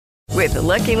With the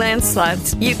Lucky Land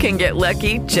Slots, you can get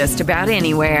lucky just about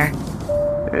anywhere.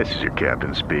 This is your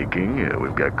captain speaking.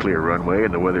 We've got clear runway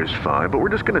and the weather's fine, but we're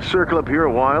just going to circle up here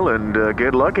a while and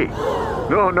get lucky.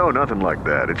 No, nothing like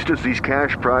that. It's just these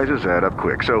cash prizes add up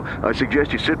quick. So I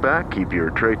suggest you sit back, keep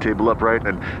your tray table upright,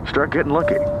 and start getting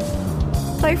lucky.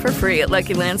 Play for free at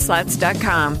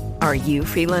LuckyLandSlots.com. Are you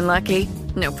feeling lucky?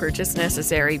 No purchase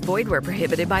necessary. Void where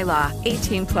prohibited by law.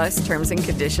 18 plus terms and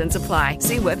conditions apply.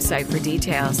 See website for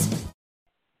details.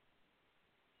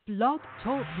 Blog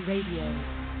Talk Radio.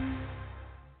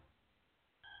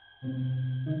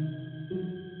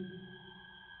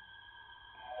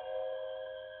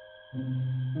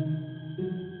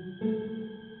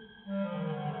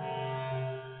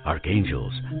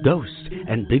 Archangels, ghosts,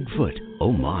 and Bigfoot,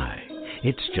 oh my.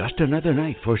 It's just another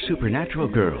night for Supernatural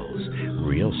Girls.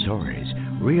 Real stories,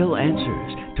 real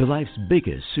answers to life's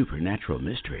biggest supernatural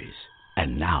mysteries.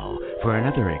 And now for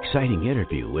another exciting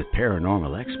interview with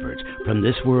paranormal experts from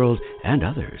this world and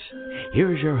others.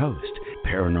 Here's your host,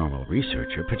 paranormal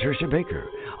researcher Patricia Baker,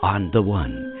 on the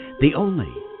one, the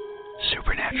only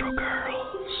Supernatural Girls.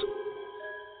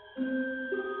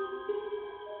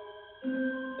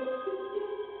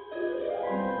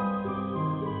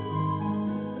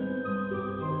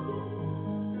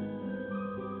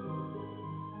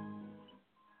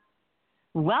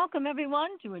 Welcome, everyone,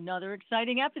 to another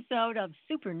exciting episode of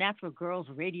Supernatural Girls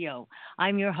Radio.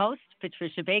 I'm your host,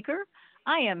 Patricia Baker.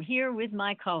 I am here with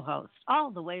my co-host, all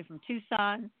the way from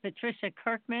Tucson, Patricia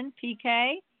Kirkman.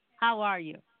 PK, how are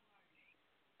you?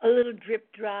 A little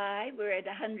drip dry. We're at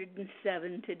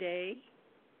 107 today.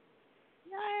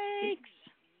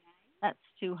 Yikes. That's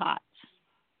too hot.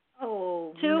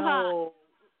 Oh, too no. hot.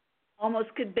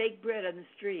 Almost could bake bread on the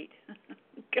street.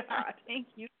 God. I think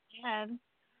you can.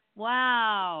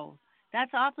 Wow.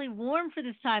 That's awfully warm for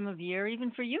this time of year,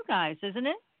 even for you guys, isn't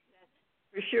it?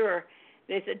 For sure.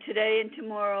 They said today and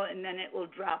tomorrow, and then it will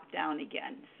drop down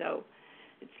again. So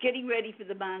it's getting ready for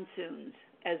the monsoons,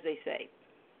 as they say.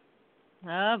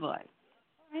 Oh, boy.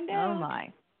 I know. Oh,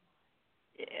 my.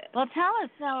 Yeah. Well, tell us.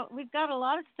 Now, we've got a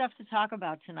lot of stuff to talk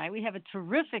about tonight. We have a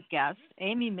terrific guest,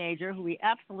 Amy Major, who we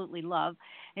absolutely love,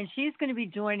 and she's going to be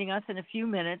joining us in a few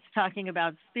minutes talking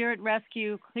about spirit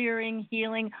rescue, clearing,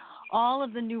 healing, all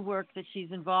of the new work that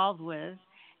she's involved with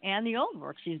and the old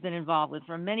work she's been involved with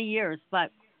for many years.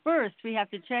 But first, we have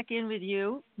to check in with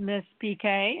you, Miss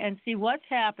PK, and see what's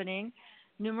happening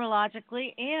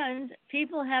numerologically, and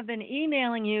people have been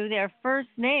emailing you their first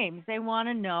names. They want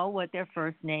to know what their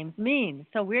first names mean.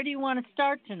 So where do you want to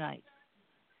start tonight?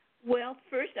 Well,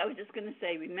 first I was just going to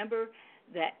say, remember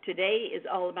that today is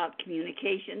all about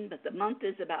communication, but the month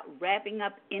is about wrapping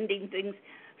up, ending things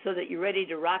so that you're ready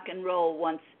to rock and roll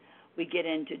once we get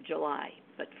into July.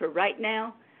 But for right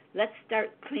now, let's start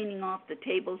cleaning off the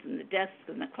tables and the desks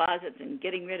and the closets and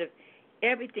getting rid of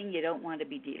everything you don't want to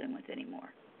be dealing with anymore.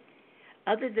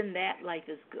 Other than that, life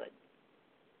is good.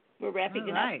 We're wrapping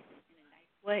it up in a nice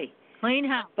way. Clean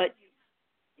house. But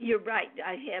you're right.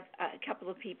 I have a couple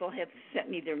of people have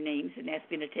sent me their names and asked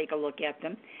me to take a look at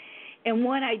them. And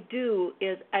what I do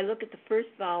is I look at the first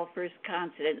vowel, first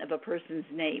consonant of a person's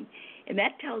name, and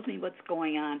that tells me what's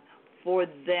going on for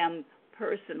them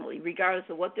personally, regardless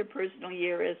of what their personal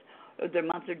year is or their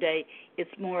month or day. It's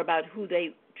more about who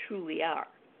they truly are.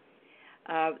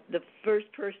 The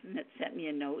first person that sent me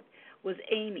a note was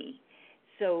Amy.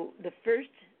 So the first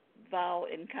vowel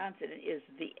in consonant is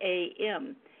the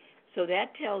A-M. So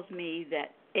that tells me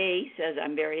that A says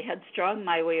I'm very headstrong,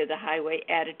 my way or the highway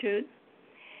attitude.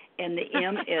 And the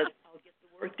M is I'll get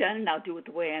the work done and I'll do it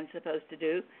the way I'm supposed to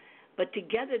do. But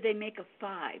together they make a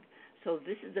 5. So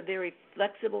this is a very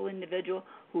flexible individual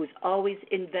who is always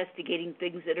investigating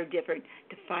things that are different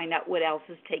to find out what else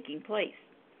is taking place.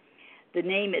 The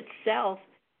name itself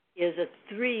is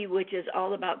a 3, which is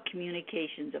all about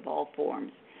communications of all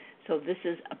forms. So this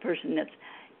is a person that's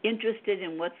interested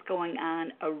in what's going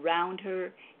on around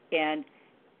her and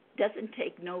doesn't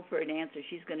take no for an answer.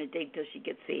 She's going to dig till she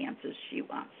gets the answers she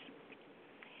wants.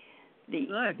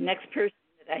 The next person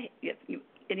that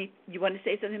you want to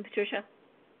say something, Patricia?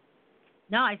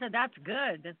 No, I said that's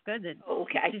good. That's good.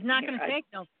 Okay. She's not going to take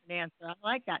no for an answer. I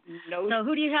like that. No. So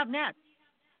who do you have next?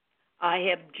 I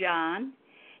have John.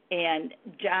 And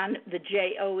John, the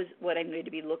J-O is what I'm going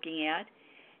to be looking at.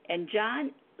 And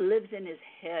John lives in his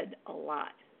head a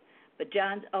lot. But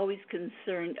John's always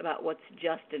concerned about what's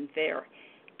just and fair.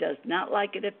 Does not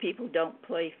like it if people don't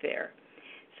play fair.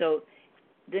 So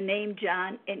the name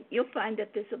John, and you'll find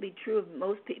that this will be true of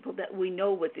most people that we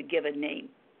know with the given name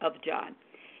of John.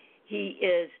 He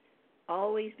is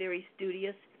always very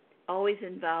studious, always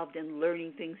involved in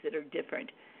learning things that are different.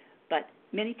 But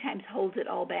many times holds it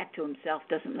all back to himself,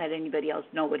 doesn't let anybody else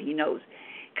know what he knows.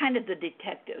 Kind of the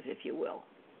detective, if you will.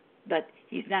 But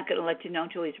he's not going to let you know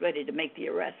until he's ready to make the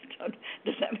arrest.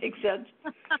 Does that make sense?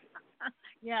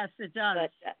 Yes, it does.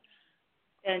 But,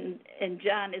 and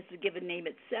John, as the given name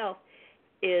itself,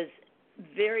 is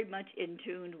very much in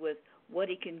tune with what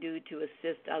he can do to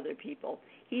assist other people.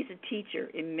 He's a teacher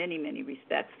in many, many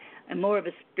respects, and more of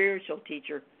a spiritual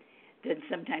teacher than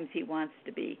sometimes he wants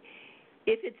to be.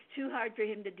 If it's too hard for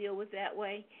him to deal with that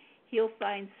way, he'll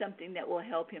find something that will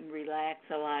help him relax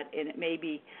a lot, and it may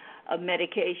be a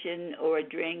medication or a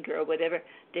drink or whatever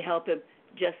to help him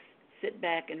just sit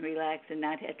back and relax and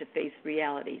not have to face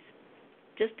realities.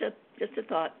 Just a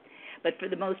thought. But for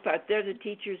the most part, they're the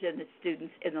teachers and the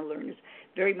students and the learners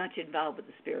very much involved with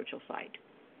the spiritual side.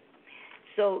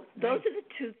 So those are the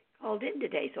two called in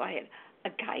today. So I had a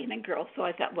guy and a girl. So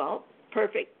I thought, well,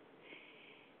 perfect.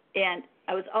 And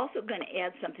I was also going to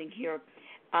add something here.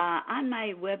 On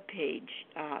my webpage,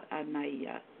 on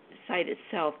my site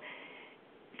itself,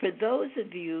 for those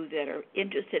of you that are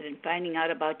interested in finding out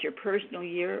about your personal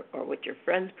year or what your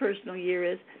friend's personal year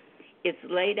is, it's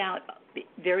laid out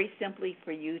very simply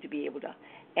for you to be able to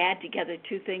add together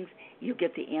two things. You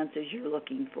get the answers you're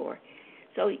looking for.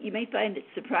 So you may find it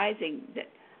surprising that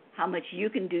how much you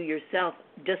can do yourself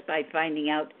just by finding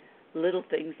out little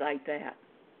things like that.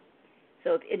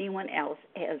 So if anyone else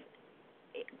has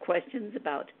questions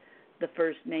about the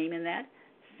first name in that,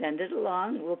 send it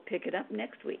along. We'll pick it up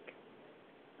next week.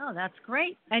 Oh, that's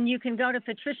great. And you can go to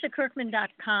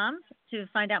patriciakirkman.com to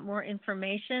find out more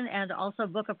information and also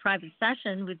book a private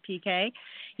session with PK.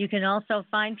 You can also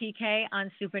find PK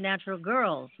on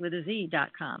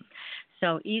supernaturalgirls.com.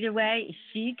 So either way,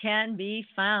 she can be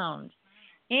found.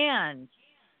 And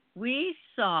we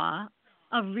saw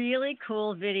a really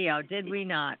cool video, did we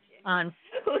not? We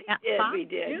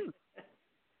did.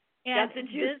 And that's the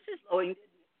juice flowing.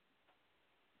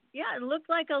 Yeah, it looked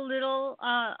like a little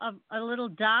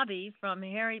Dobby from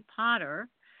Harry Potter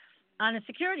on a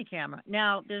security camera.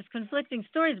 Now, there's conflicting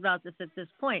stories about this at this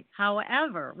point.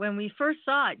 However, when we first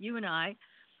saw it, you and I,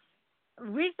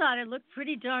 we thought it looked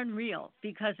pretty darn real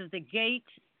because of the gait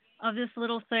of this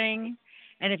little thing.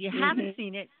 And if you haven't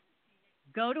seen it,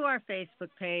 go to our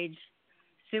Facebook page,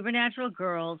 Supernatural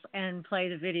Girls, and play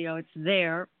the video. It's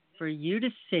there for you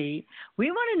to see. We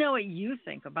want to know what you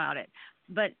think about it.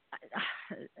 But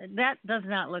that does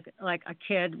not look like a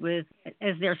kid with,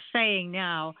 as they're saying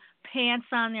now, pants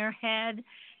on their head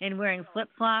and wearing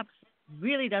flip-flops.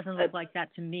 Really doesn't look like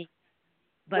that to me.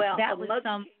 But well, that was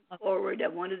came forward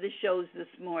at one of the shows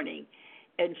this morning,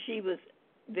 and she was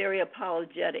very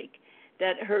apologetic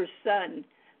that her son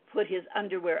put his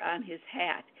underwear on his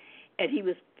hat, and he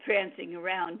was prancing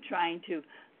around trying to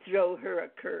throw her a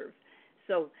curve.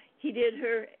 So he did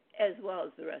her as well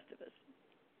as the rest of us.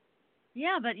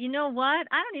 Yeah, but you know what?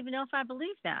 I don't even know if I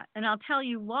believe that, and I'll tell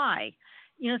you why.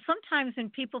 You know, sometimes when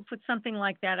people put something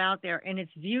like that out there and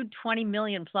it's viewed 20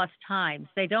 million plus times,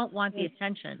 they don't want the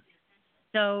attention.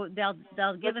 So they'll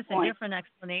give us a different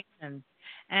explanation,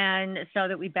 and so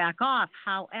that we back off.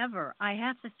 However, I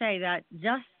have to say that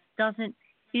just doesn't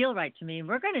feel right to me.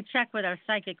 We're going to check with our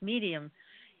psychic medium,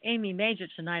 Amy Major,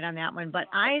 tonight on that one, but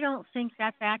I don't think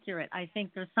that's accurate. I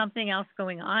think there's something else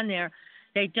going on there.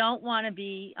 They don't want to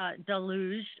be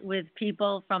deluged with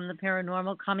people from the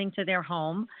paranormal coming to their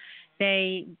home.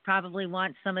 They probably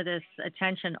want some of this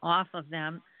attention off of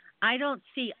them. I don't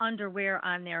see underwear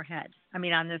on their head. I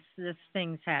mean, on this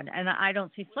thing's head. And I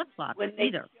don't see flip-flops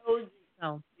either. When they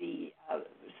showed the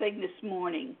thing this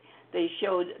morning, they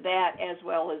showed that as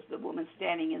well as the woman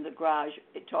standing in the garage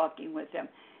talking with them.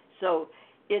 So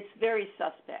it's very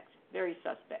suspect, very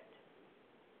suspect.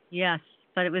 Yes,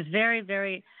 but it was very,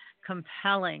 very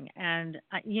compelling. And,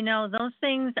 you know, those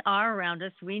things are around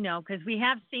us. We know because we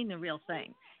have seen the real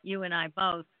thing, you and I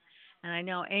both. And I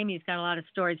know Amy's got a lot of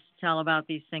stories to tell about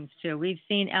these things, too. We've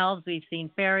seen elves. We've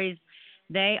seen fairies.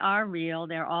 They are real.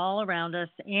 They're all around us.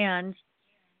 And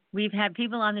we've had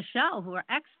people on the show who are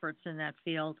experts in that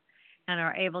field and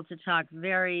are able to talk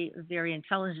very, very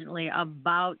intelligently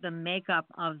about the makeup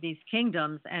of these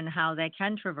kingdoms and how they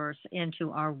can traverse into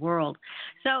our world.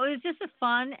 So it was just a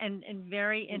fun and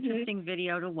very interesting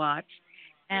video to watch.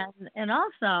 And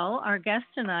also, our guest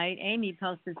tonight, Amy,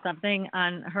 posted something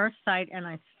on her site, and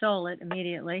I stole it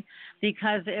immediately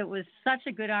because it was such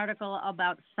a good article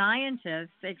about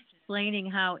scientists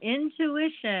explaining how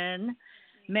intuition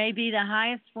may be the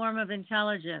highest form of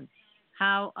intelligence.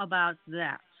 How about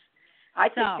that? I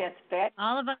think that's bad.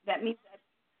 All of us. That means that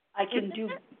I can do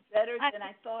better than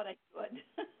I thought I could.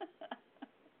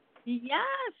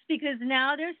 Yes, because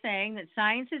now they're saying that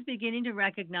science is beginning to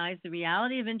recognize the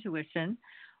reality of intuition,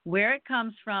 where it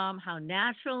comes from, how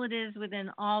natural it is within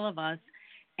all of us,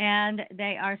 and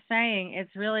they are saying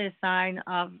it's really a sign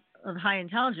of high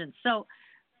intelligence. So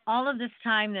all of this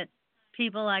time that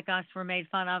people like us were made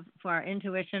fun of for our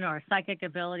intuition or our psychic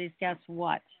abilities, guess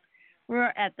what?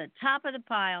 We're at the top of the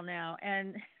pile now,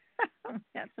 and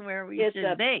that's where we It's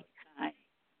should be. time.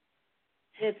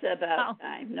 It's about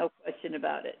time, no question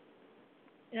about it.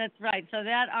 That's right. So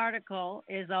that article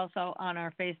is also on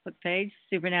our Facebook page,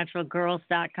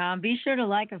 supernaturalgirls.com. Be sure to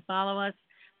like and follow us.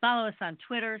 Follow us on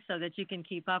Twitter so that you can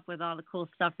keep up with all the cool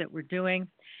stuff that we're doing,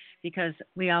 because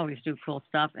we always do cool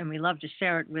stuff and we love to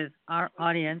share it with our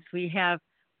audience. We have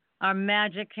our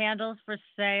magic candles for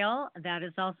sale. That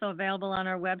is also available on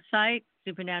our website,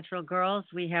 Supernatural Girls.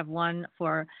 We have one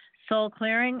for soul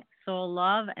clearing, soul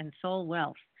love, and soul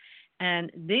wealth.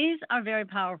 And these are very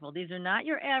powerful. These are not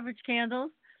your average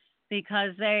candles,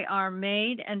 because they are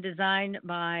made and designed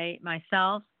by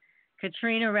myself,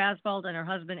 Katrina Rasbold, and her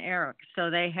husband Eric. So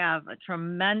they have a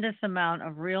tremendous amount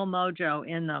of real mojo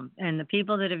in them. And the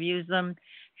people that have used them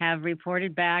have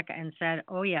reported back and said,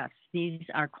 oh, yes, these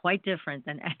are quite different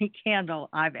than any candle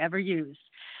I've ever used.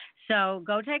 So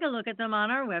go take a look at them on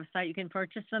our website. You can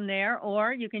purchase them there,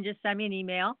 or you can just send me an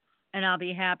email, and I'll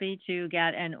be happy to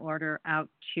get an order out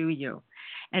to you.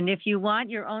 And if you want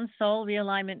your own soul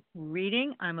realignment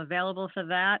reading, I'm available for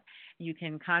that. You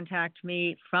can contact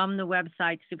me from the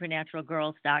website,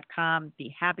 supernaturalgirls.com.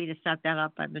 Be happy to set that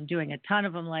up. I've been doing a ton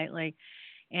of them lately,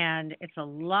 and it's a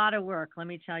lot of work, let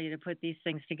me tell you, to put these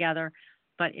things together.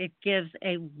 But it gives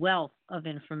a wealth of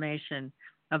information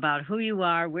about who you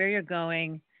are, where you're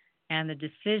going, and the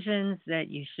decisions that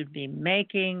you should be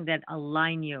making that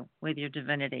align you with your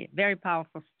divinity. Very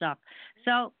powerful stuff.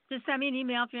 So just send me an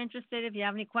email if you're interested. If you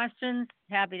have any questions,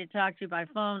 happy to talk to you by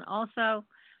phone. Also,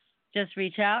 just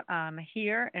reach out. I'm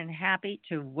here and happy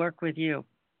to work with you.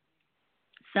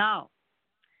 So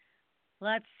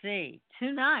let's see.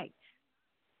 Tonight,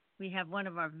 we have one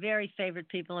of our very favorite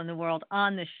people in the world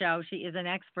on the show. She is an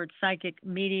expert psychic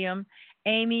medium,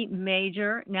 Amy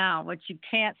Major. Now, what you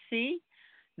can't see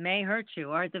may hurt you,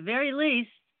 or at the very least,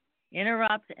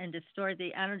 interrupt and distort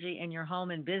the energy in your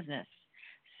home and business.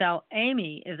 So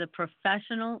Amy is a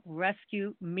professional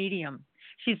rescue medium.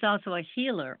 She's also a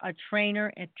healer, a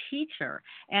trainer, a teacher,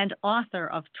 and author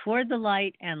of Toward the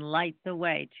Light and Light the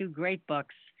Way, 2 great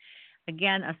books.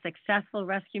 Again, a successful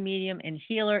rescue medium and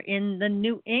healer in the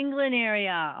New England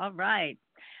area. All right.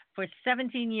 For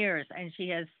 17 years, and she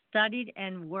has studied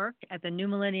and worked at the New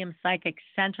Millennium Psychic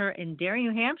Center in Derry,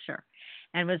 New Hampshire,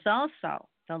 and was also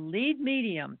the lead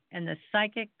medium in the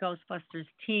Psychic Ghostbusters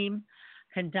Team,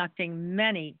 conducting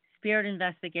many spirit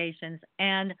investigations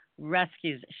and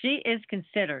rescues. She is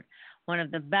considered one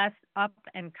of the best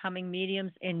up-and-coming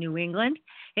mediums in New England.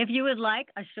 If you would like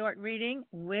a short reading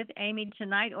with Amy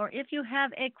tonight, or if you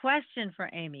have a question for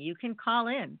Amy, you can call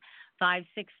in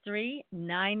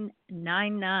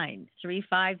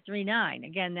 563-999-3539.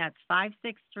 Again, that's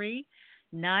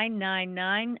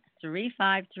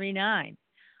 563-999-3539.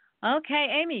 Okay,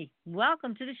 Amy,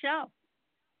 welcome to the show.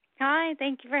 Hi,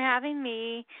 thank you for having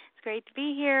me. It's great to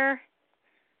be here.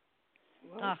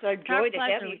 Well, it's our joy to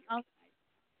have you.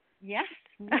 Yes,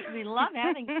 we love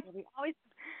having you. We always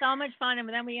have so much fun, and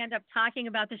then we end up talking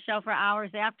about the show for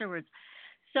hours afterwards.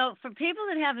 So for people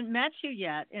that haven't met you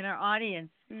yet in our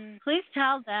audience, please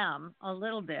tell them a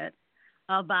little bit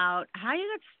about how you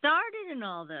got started in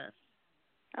all this.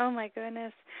 Oh my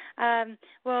goodness.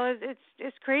 Well,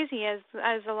 it's crazy, as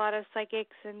a lot of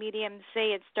psychics and mediums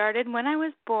say. It started when I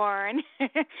was born.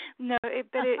 No,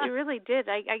 but it really did.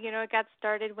 It got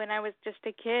started when I was just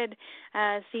a kid,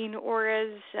 seeing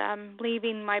auras,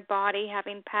 leaving my body,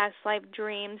 having past life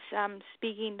dreams,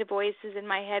 speaking to voices in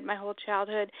my head my whole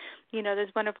childhood.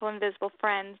 Those wonderful invisible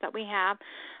friends that we have.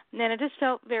 And then it just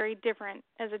felt very different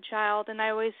as a child, and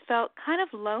I always felt kind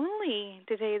of lonely,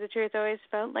 to tell you the truth. I always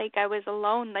felt like I was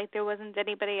alone, like there wasn't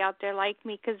anybody out there like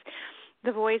me, because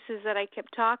the voices that I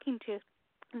kept talking to,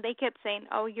 they kept saying,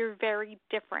 oh, you're very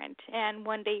different, and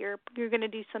one day you're going to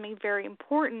do something very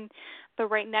important,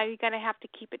 but right now you're going to have to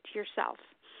keep it to yourself.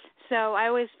 So I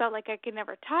always felt like I could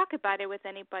never talk about it with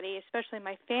anybody, especially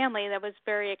my family that was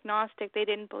very agnostic. They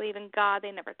didn't believe in God.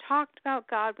 They never talked about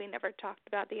God. We never talked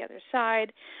about the other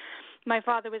side. My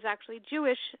father was actually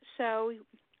Jewish, so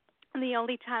the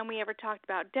only time we ever talked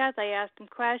about death, I asked him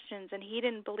questions, and he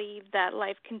didn't believe that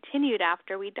life continued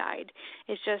after we died.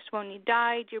 It's just when you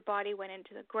died, your body went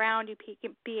into the ground, you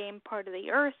became part of the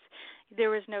earth, there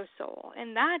was no soul.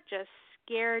 And that just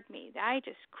scared me. I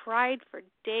just cried for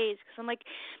days because I'm like,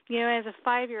 as a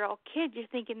 5-year-old kid, you're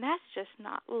thinking that's just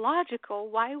not logical.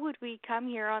 Why would we come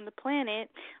here on the planet,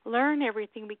 learn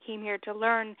everything we came here to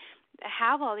learn,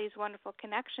 have all these wonderful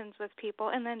connections with people,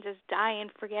 and then just die and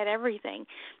forget everything?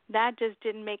 That just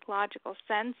didn't make logical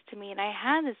sense to me. And I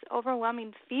had this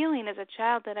overwhelming feeling as a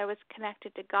child that I was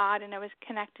connected to God and I was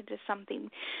connected to something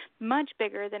much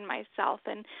bigger than myself.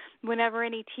 And whenever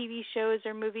any TV shows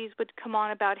or movies would come on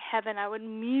about heaven, I would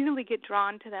immediately get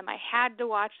drawn to them. I had to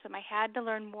watch them. I had to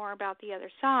learn more about the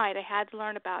other side. I had to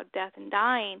learn about death and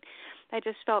dying. I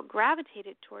just felt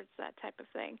gravitated towards that type of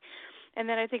thing. And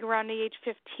then I think around the age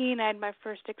 15, I had my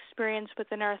first experience with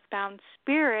an earthbound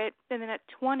spirit. And then at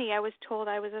 20, I was told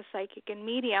I was a psychic and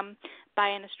medium by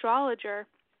an astrologer,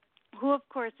 who, of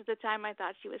course, at the time I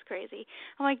thought she was crazy.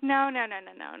 I'm like, no.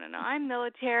 I'm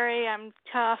military. I'm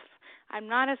tough. I'm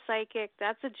not a psychic.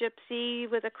 That's a gypsy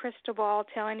with a crystal ball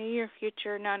telling you your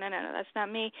future. No, that's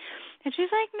not me. And she's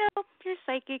like, no, you're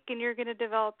psychic, and you're going to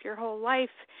develop your whole life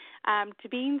to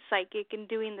being psychic and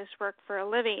doing this work for a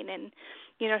living. And,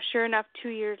 sure enough, 2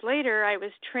 years later, I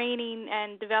was training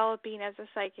and developing as a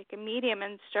psychic and medium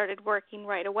and started working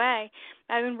right away.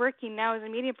 I've been working now as a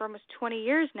medium for almost 20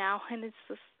 years now, and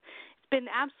it's been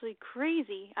absolutely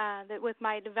crazy that with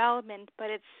my development, but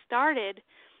it started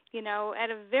at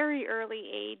a very early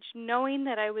age, knowing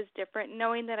that I was different,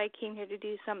 knowing that I came here to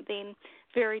do something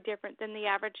very different than the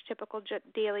average typical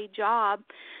daily job.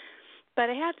 But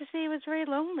I have to say it was very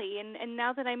lonely, and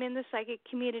now that I'm in the psychic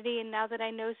community and now that I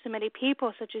know so many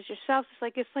people such as yourself,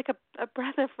 it's like a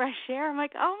breath of fresh air. I'm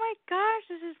like, oh my gosh,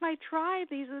 this is my tribe.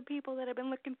 These are the people that I've been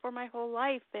looking for my whole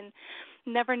life and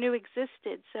never knew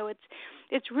existed. So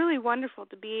it's really wonderful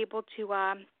to be able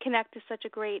to connect to such a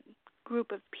great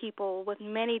group of people with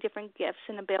many different gifts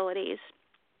and abilities.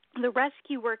 The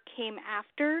rescue work came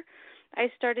after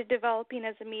I started developing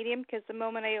as a medium, because the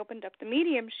moment I opened up the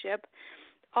mediumship,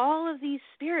 all of these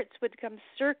spirits would come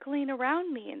circling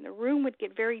around me, and the room would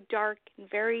get very dark and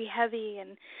very heavy,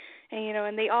 and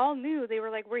they all knew. They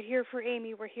were like, we're here for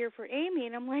Amy, we're here for Amy.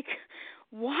 And I'm like,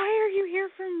 why are you here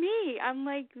for me? I'm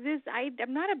like,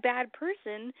 I'm not a bad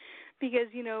person, because,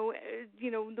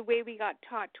 the way we got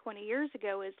taught 20 years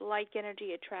ago is like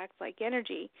energy attracts like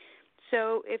energy.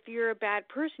 So if you're a bad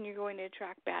person, you're going to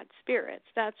attract bad spirits.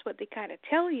 That's what they kind of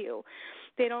tell you.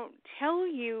 They don't tell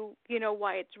you,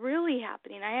 why it's really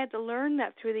happening. I had to learn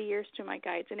that through the years through my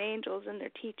guides and angels and their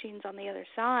teachings on the other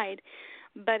side.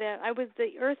 But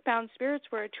the earthbound spirits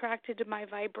were attracted to my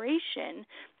vibration,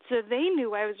 so they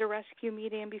knew I was a rescue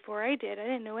medium before I did. I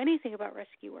didn't know anything about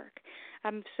rescue work.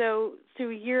 So through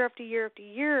year after year after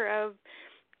year of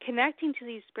connecting to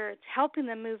these spirits, helping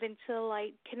them move into the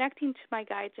light, connecting to my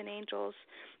guides and angels,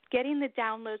 getting the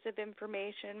downloads of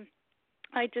information,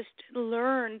 I just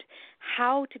learned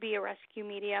how to be a rescue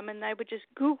medium, and I would just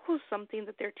Google something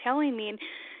that they're telling me.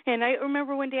 And I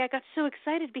remember one day I got so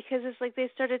excited because it's like they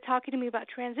started talking to me about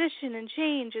transition and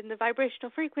change and the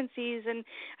vibrational frequencies, and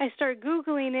I started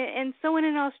Googling it, and someone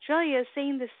in Australia is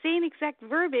saying the same exact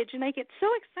verbiage, and I get so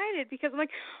excited because I'm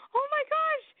like, oh my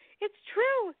gosh, it's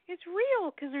true, it's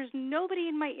real, because there's nobody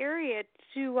in my area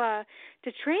to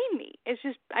train me. It's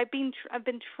just I've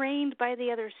been trained by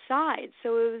the other side,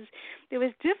 so it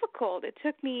was difficult. It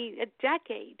took me a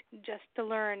decade just to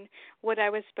learn what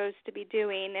I was supposed to be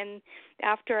doing, and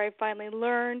after I finally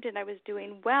learned and I was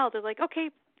doing well, they're like, okay,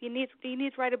 you need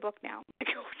to write a book now.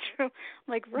 I'm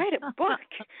like, write a book?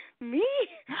 Me?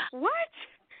 What?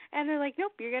 And they're like,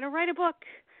 nope, you're going to write a book.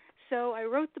 So I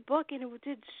wrote the book, and it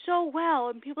did so well.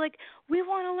 And people were like, we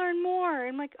want to learn more. And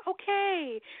I'm like,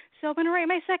 okay. So I'm going to write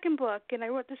my second book. And I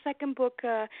wrote the second book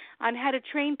on how to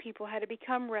train people, how to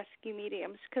become rescue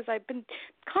mediums, because I've been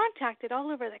contacted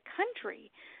all over the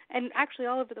country and actually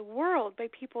all over the world by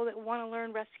people that want to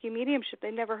learn rescue mediumship.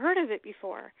 They never heard of it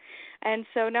before. And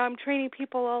so now I'm training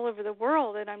people all over the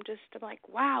world, and I'm like,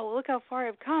 wow, look how far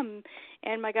I've come.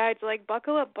 And my guides are like,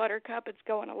 buckle up, Buttercup. It's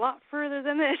going a lot further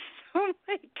than this. So I'm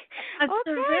like, That's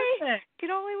okay, terrific.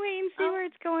 Can only wait and see where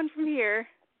it's going from here.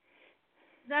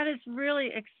 That is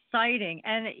really exciting.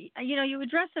 And, you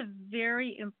address a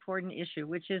very important issue,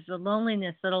 which is the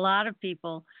loneliness that a lot of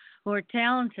people who are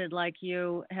talented like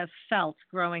you have felt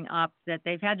growing up, that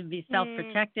they've had to be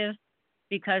self-protective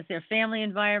because their family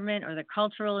environment or the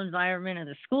cultural environment or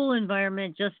the school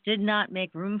environment just did not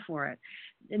make room for it.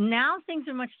 Now things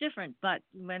are much different, but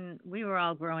when we were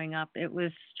all growing up, it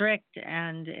was strict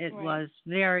and it was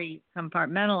very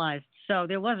compartmentalized. So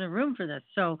there wasn't room for this.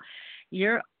 So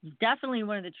you're definitely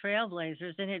one of the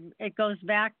trailblazers, and it goes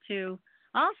back to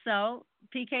Also,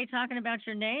 PK talking about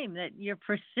your name, that your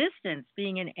persistence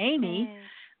being an Amy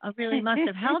really must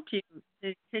have helped you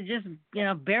to just,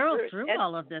 barrel through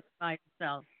all of this by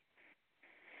yourself.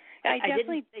 I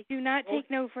definitely do not take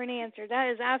no for an answer. That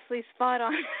is absolutely spot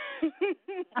on.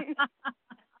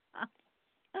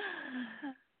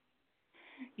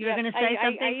 You were going to say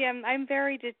something? I'm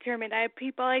very determined.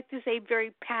 People like to say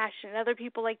very passionate. Other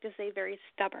people like to say very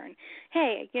stubborn.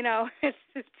 Hey,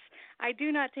 I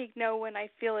do not take no when I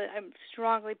feel it. I'm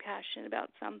strongly passionate about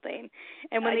something.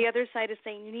 And when the other side is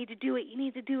saying, you need to do it,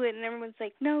 and everyone's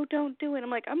like, no, don't do it.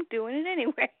 I'm like, I'm doing it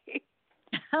anyway.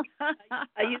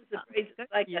 I use the phrase,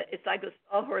 it's like a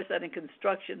sawhorse on a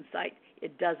construction site.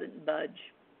 It doesn't budge.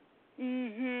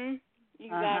 Mm-hmm.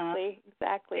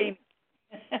 Exactly.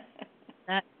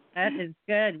 That is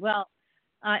good. Well,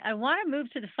 I want to move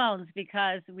to the phones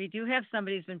because we do have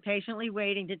somebody who's been patiently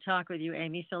waiting to talk with you,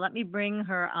 Amy. So let me bring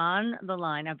her on the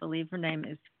line. I believe her name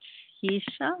is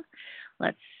Keisha.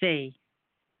 Let's see.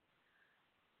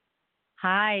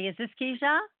 Hi, is this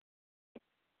Keisha?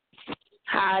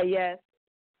 Hi, yes.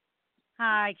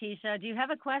 Hi, Keisha. Do you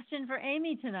have a question for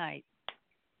Amy tonight?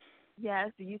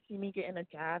 Yes. Do you see me getting a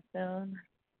job soon?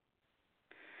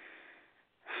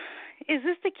 Is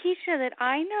this the Keisha that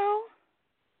I know?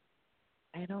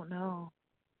 I don't know.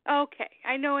 Okay,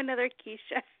 I know another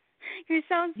Keisha. You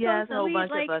sound so a whole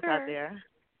bunch like of us her. out there.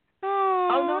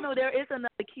 Oh, no, there is another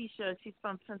Keisha. She's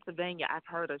from Pennsylvania. I've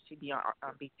heard her. She be on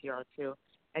BTR too.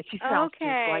 And she sounds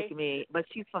just like me, but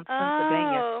she's from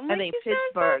Pennsylvania. And in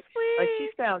Pittsburgh. So but she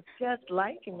sounds just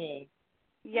like me.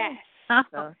 Yes.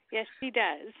 So. Yes, she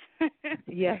does.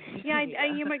 Yes. Yeah,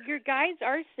 your guides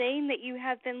are saying that you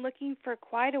have been looking for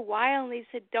quite a while, and they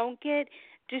said don't get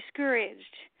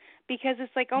discouraged because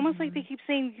it's like almost like they keep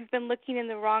saying you've been looking in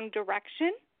the wrong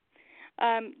direction.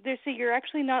 They say you're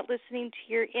actually not listening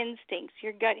to your instincts,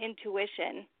 your gut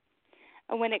intuition,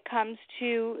 when it comes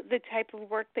to the type of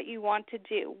work that you want to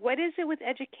do. What is it with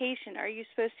education? Are you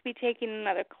supposed to be taking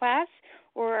another class,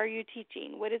 or are you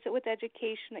teaching? What is it with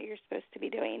education that you're supposed to be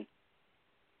doing?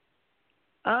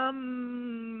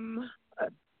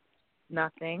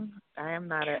 Nothing. I am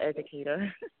not an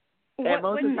educator. And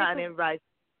most of the time, everybody's.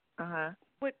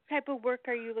 What type of work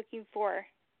are you looking for?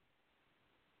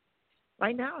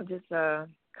 Right now, just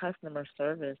customer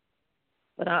service.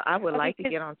 But I would like to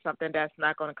get on something that's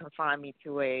not going to confine me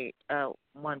to a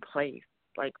one place,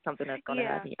 like something that's going to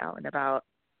have me out and about.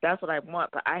 That's what I want,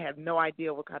 but I have no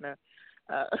idea what kind of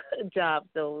jobs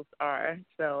those are.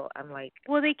 So I'm like.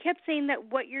 Well, they kept saying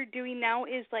that what you're doing now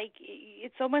is like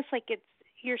it's almost like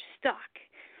you're stuck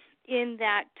in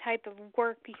that type of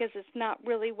work because it's not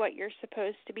really what you're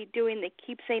supposed to be doing. They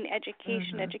keep saying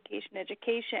education,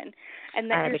 education,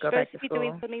 and that you're supposed to be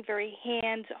doing something very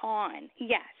hands-on.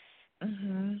 Yes.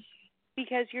 Mm-hmm.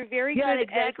 Because you're very good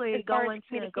exactly. at going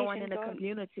in the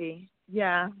community.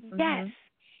 Yeah. Mm-hmm.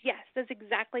 Yes, that's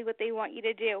exactly what they want you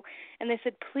to do. And they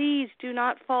said, please do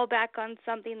not fall back on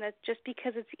something that's just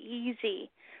because it's easy.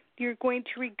 You're going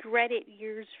to regret it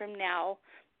years from now.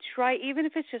 Try, even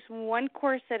if it's just one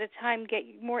course at a time, get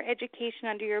more education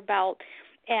under your belt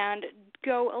and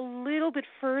go a little bit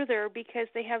further because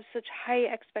they have such high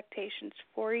expectations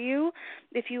for you.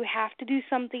 If you have to do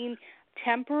something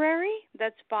temporary,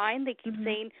 that's fine. They keep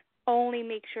saying only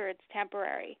make sure it's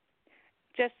temporary,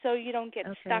 just so you don't get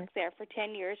stuck there for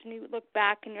 10 years and you look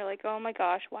back and you're like, oh my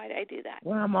gosh, why did I do that?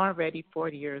 Well, I'm already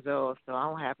 40 years old, so I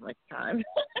don't have much time.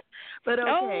 But okay.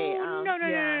 Oh,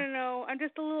 no. I'm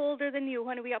just a little older than you,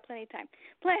 honey. We got plenty of time.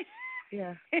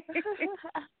 Yeah.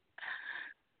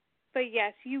 But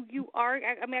yes, you are.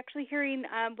 I'm actually hearing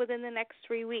within the next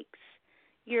 3 weeks,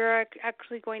 you're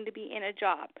actually going to be in a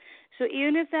job. So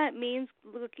even if that means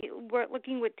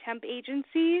looking with temp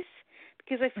agencies,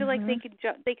 because I feel like they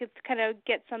could kind of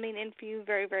get something in for you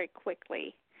very, very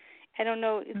quickly. I don't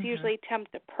know. It's usually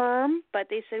temp to perm, but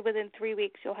they said within 3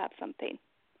 weeks you'll have something.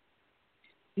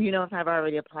 Do you know if I've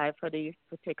already applied for these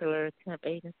particular temp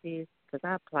agencies? Because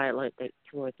I applied like 2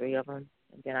 or 3 of them,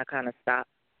 and then I kind of stopped.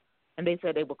 And they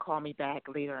said they would call me back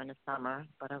later in the summer,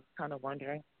 but I was kind of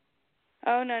wondering.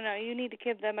 Oh, no. You need to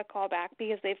give them a call back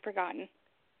because they've forgotten.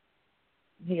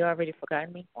 He already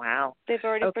forgotten me? Wow. They've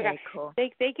already forgotten. Cool.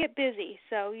 They get busy,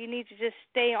 so you need to just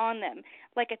stay on them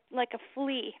like a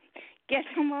flea. Get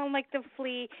them on like the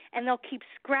flea, and they'll keep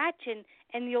scratching,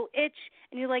 and you'll itch,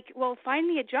 and you're like, well, find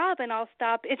me a job, and I'll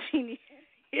stop itching.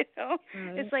 You know,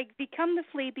 It's like become the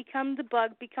flea, become the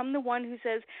bug, become the one who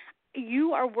says,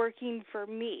 you are working for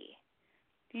me.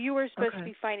 You are supposed to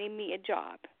be finding me a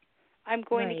job. I'm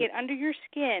going to get under your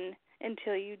skin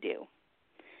until you do.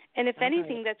 And if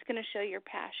anything, that's going to show you're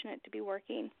passionate to be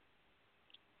working.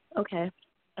 Okay.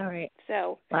 All right.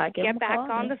 So well, get back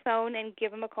on the phone and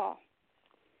give them a call.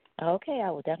 Okay, I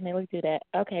will definitely do that.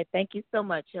 Okay, thank you so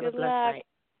much. Have a blessed night.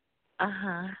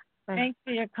 Uh-huh. Thanks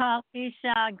for your call,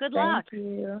 Keisha. Good luck. Thank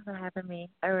you for having me.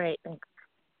 All right, thanks.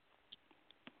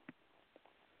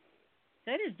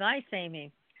 Good advice,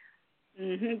 Amy.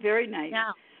 Very nice.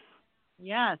 Now,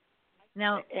 yes.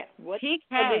 Now, what PK.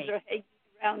 buggers are hanging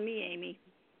around me, Amy?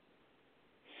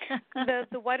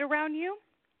 The what around you?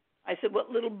 I said, what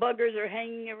little buggers are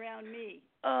hanging around me?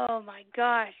 Oh my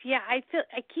gosh. Yeah, I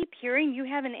keep hearing you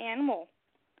have an animal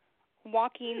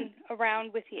walking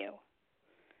around with you.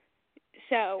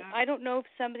 So I don't know if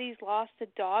somebody's lost a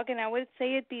dog, and I would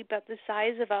say it'd be about the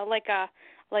size of a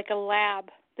lab.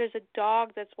 There's a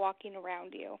dog that's walking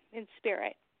around you in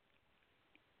spirit.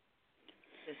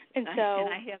 And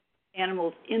I have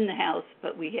animals in the house,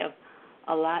 but we have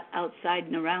a lot outside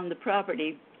and around the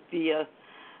property via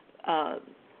the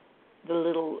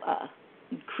little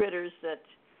critters that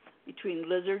between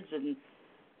lizards and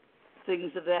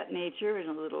things of that nature, and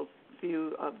a little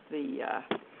few of the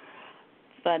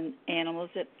fun animals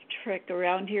that trek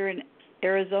around here in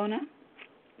Arizona.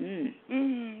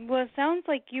 Well, it sounds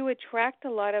like you attract a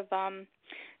lot of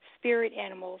spirit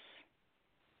animals.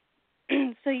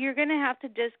 So you're going to have to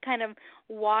just kind of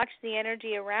watch the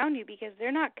energy around you, because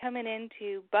they're not coming in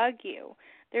to bug you.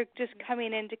 They're just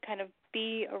coming in to kind of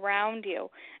be around you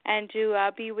and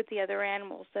to be with the other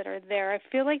animals that are there. I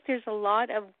feel like there's a lot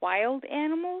of wild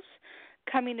animals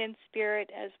coming in spirit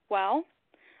as well.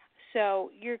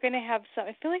 So you're going to have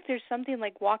I feel like there's something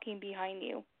like walking behind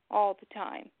you all the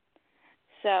time.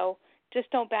 So just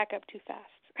don't back up too fast,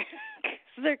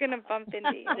 because they're going to bump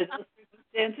into you. In those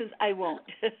circumstances, I won't,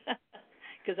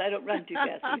 because I don't run too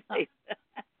fast these days.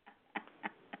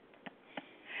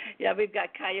 Yeah, we've got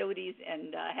coyotes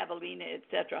and javelina,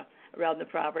 etc., around the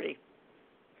property.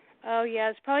 Oh yeah,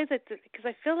 it's probably because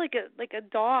I feel like a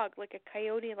dog, like a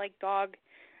coyote-like dog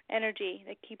energy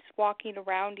that keeps walking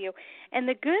around you. And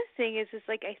the good thing is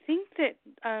like I think that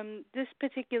this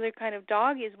particular kind of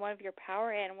dog is one of your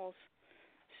power animals.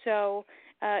 So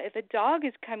if a dog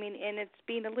is coming in, it's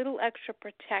being a little extra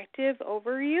protective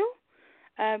over you,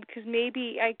 because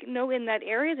maybe I know in that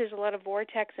area there's a lot of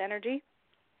vortex energy.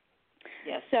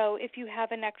 Yes. So if you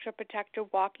have an extra protector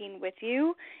walking with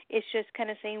you, it's just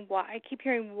kind of saying, I keep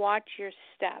hearing, watch your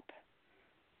step.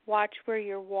 Watch where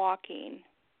you're walking,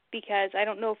 because I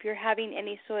don't know if you're having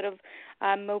any sort of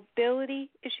mobility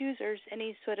issues or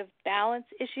any sort of balance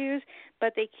issues,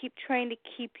 but they keep trying to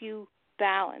keep you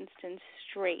balanced and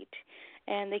straight.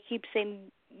 And they keep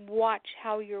saying, watch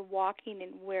how you're walking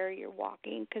and where you're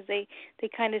walking, because they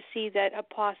kind of see that a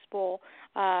possible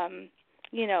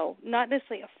not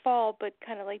necessarily a fall, but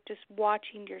kind of like just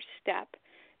watching your step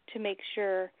to make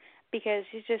sure, because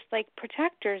it's just like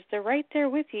protectors. They're right there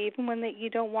with you, even when you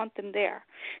don't want them there.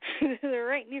 They're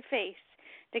right in your face.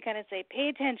 They kind of say, pay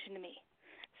attention to me.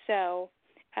 So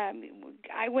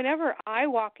whenever I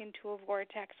walk into a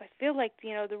vortex, I feel like,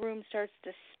 the room starts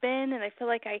to spin, and I feel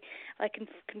like I can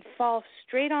fall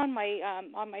straight on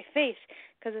my face,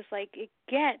 because it's like it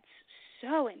gets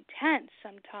so intense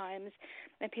sometimes.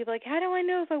 And people are like, how do I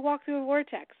know if I walk through a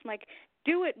vortex? I'm like,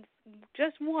 do it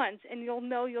just once, and you'll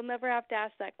know you'll never have to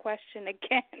ask that question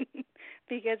again,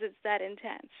 because it's that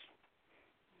intense.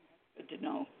 Good to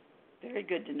know. Very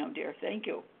good to know, dear. Thank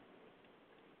you.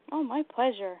 Oh, my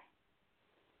pleasure.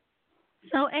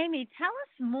 So, Amy, tell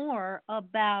us more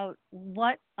about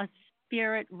what a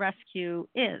spirit rescue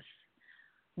is.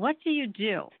 What do you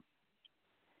do?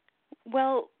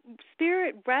 Well,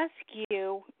 spirit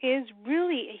rescue is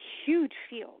really a huge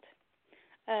field.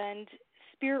 And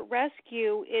spirit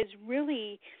rescue is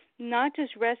really not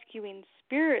just rescuing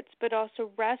spirits, but also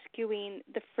rescuing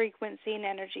the frequency and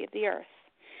energy of the earth.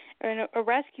 And a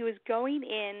rescue is going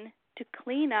in to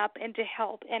clean up and to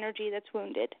help energy that's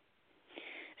wounded.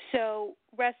 So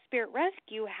Spirit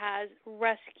Rescue has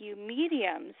rescue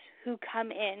mediums who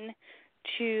come in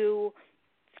to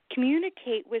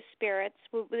communicate with spirits,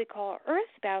 what they call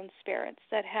earthbound spirits,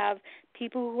 that have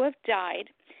people who have died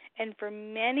and for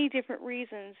many different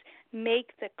reasons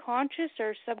make the conscious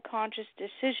or subconscious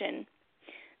decision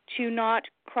to not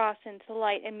cross into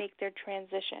light and make their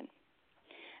transition.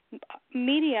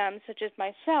 Mediums such as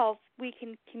myself, we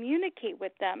can communicate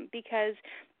with them because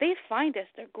they find us.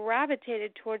 They're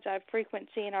gravitated towards our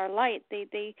frequency and our light.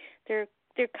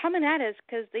 They're coming at us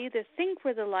because they either think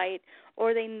we're the light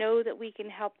or they know that we can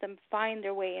help them find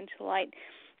their way into light.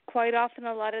 Quite often,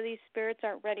 a lot of these spirits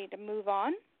aren't ready to move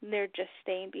on. They're just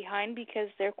staying behind because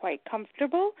they're quite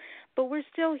comfortable, but we're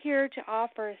still here to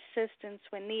offer assistance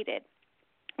when needed.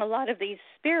 A lot of these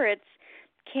spirits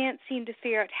can't seem to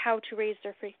figure out how to raise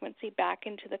their frequency back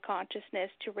into the consciousness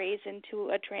to raise into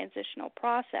a transitional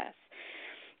process.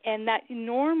 And that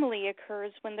normally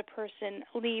occurs when the person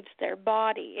leaves their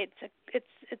body.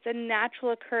 It's a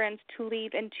natural occurrence to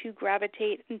leave and to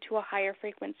gravitate into a higher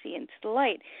frequency, into the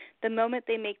light. The moment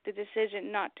they make the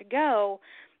decision not to go,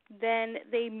 then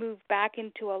they move back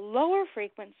into a lower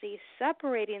frequency,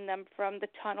 separating them from the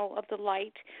tunnel of the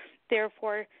light,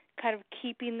 therefore kind of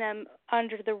keeping them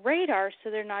under the radar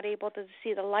so they're not able to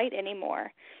see the light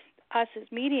anymore. Us as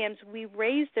mediums, we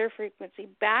raise their frequency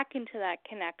back into that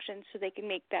connection so they can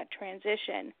make that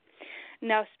transition.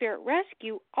 Now, Spirit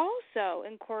Rescue also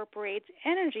incorporates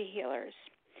energy healers.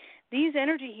 These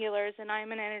energy healers, and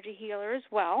I'm an energy healer as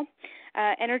well,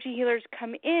 energy healers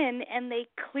come in and they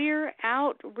clear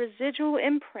out residual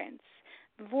imprints,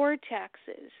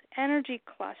 vortexes, energy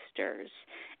clusters,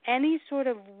 any sort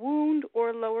of wound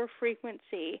or lower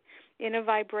frequency in a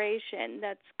vibration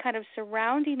that's kind of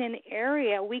surrounding an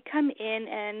area. We come in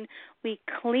and we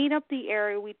clean up the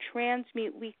area, we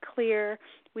transmute, we clear,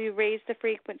 we raise the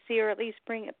frequency, or at least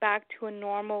bring it back to a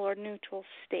normal or neutral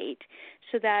state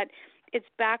so that it's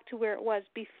back to where it was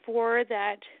before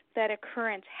that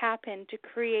occurrence happened to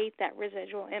create that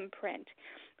residual imprint.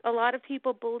 A lot of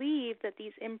people believe that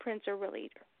these imprints are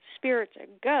really spirits or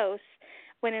ghosts,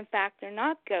 when in fact they're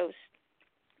not ghosts.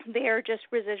 They are just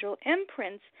residual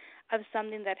imprints of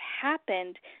something that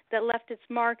happened that left its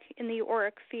mark in the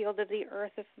auric field of the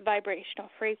earth of vibrational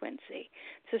frequency.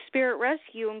 So Spirit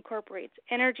Rescue incorporates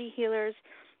energy healers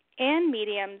and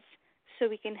mediums so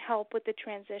we can help with the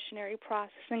transitionary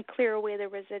process and clear away the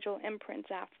residual imprints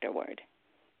afterward.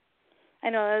 I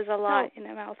know there's a lot in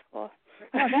a mouthful.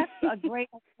 No, that's a great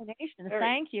explanation.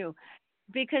 Thank you.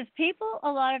 Because people a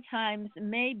lot of times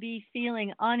may be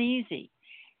feeling uneasy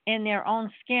in their own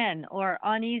skin or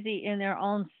uneasy in their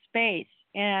own space,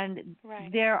 and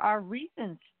there are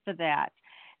reasons for that.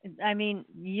 I mean,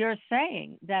 you're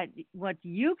saying that what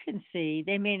you can see,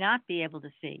 they may not be able to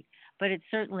see, but it's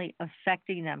certainly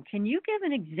affecting them. Can you give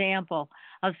an example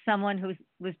of someone who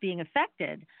was being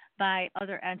affected by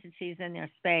other entities in their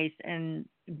space and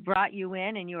brought you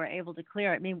in and you were able to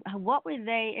clear it? I mean, what were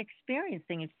they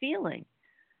experiencing and feeling?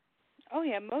 Oh,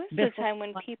 yeah, most of the time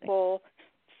when people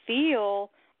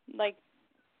feel like,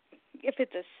 if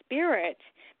it's a spirit,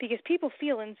 because people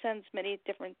feel and sense many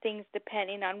different things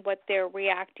depending on what they're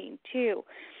reacting to.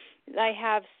 I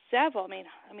have several,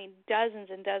 I mean, dozens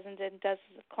and dozens and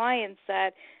dozens of clients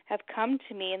that have come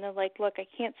to me and they're like, look, I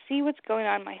can't see what's going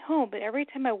on in my home, but every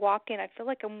time I walk in, I feel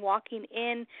like I'm walking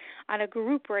in on a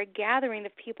group or a gathering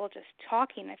of people just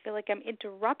talking. I feel like I'm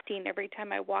interrupting every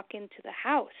time I walk into the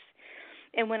house.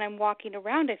 And when I'm walking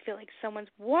around, I feel like someone's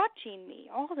watching me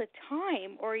all the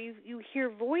time, or you hear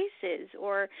voices,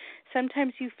 or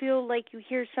sometimes you feel like you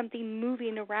hear something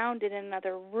moving around in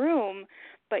another room,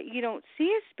 but you don't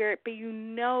see a spirit, but you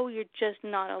know you're just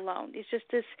not alone. It's just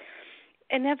this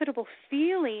inevitable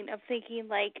feeling of thinking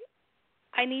like,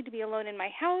 I need to be alone in my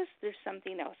house. There's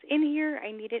something else in here.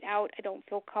 I need it out. I don't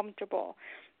feel comfortable.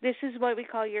 This is what we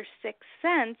call your sixth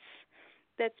sense,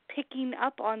 that's picking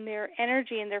up on their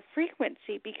energy and their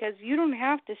frequency, because you don't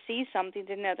have to see something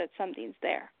to know that something's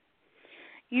there.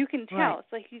 You can tell. Right.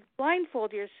 It's like you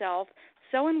blindfold yourself.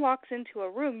 Someone walks into a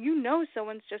room. You know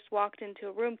someone's just walked into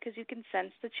a room because you can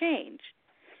sense the change.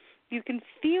 You can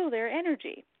feel their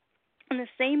energy. And the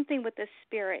same thing with the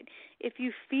spirit. If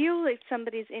you feel like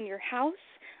somebody's in your house,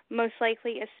 most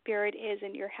likely a spirit is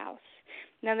in your house.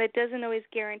 Now, that doesn't always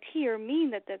guarantee or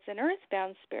mean that that's an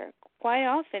earthbound spirit. Quite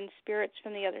often, spirits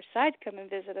from the other side come and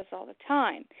visit us all the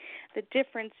time. The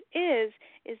difference is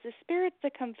the spirits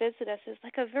that come visit us is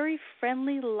like a very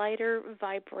friendly, lighter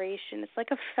vibration. It's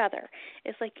like a feather.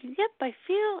 It's like, yep,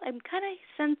 I'm kind of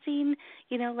sensing,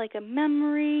 like a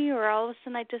memory, or all of a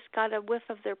sudden I just got a whiff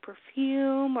of their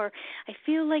perfume, or I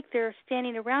feel like they're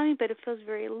standing around me, but it feels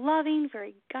very loving,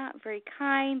 very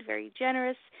kind, very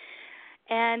generous.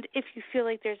 And if you feel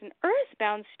like there's an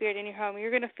earthbound spirit in your home,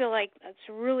 you're going to feel like that's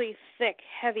really thick,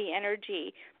 heavy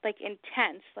energy, like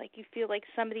intense, like you feel like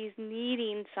somebody's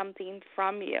needing something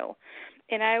from you.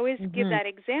 And I always give that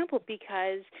example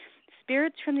because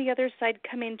spirits from the other side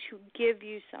come in to give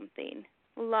you something: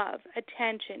 love,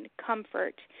 attention,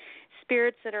 comfort.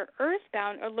 Spirits that are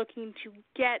earthbound are looking to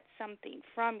get something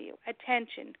from you: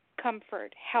 attention,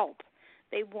 comfort, help.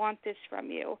 They want this from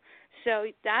you. So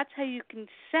that's how you can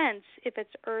sense if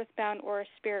it's earthbound or a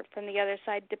spirit from the other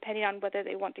side, depending on whether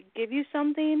they want to give you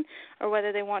something or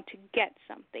whether they want to get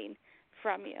something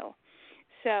from you.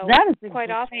 So that is quite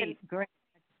often great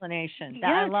explanation.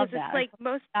 Yeah, I love that. It's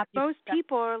like most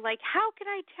people are like, how can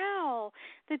I tell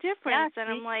the difference? Yeah,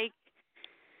 and I'm like,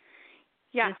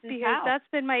 Yeah, because that's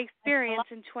been my experience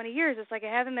in 20 years. It's like I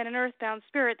haven't met an earthbound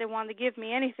spirit that wanted to give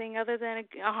me anything other than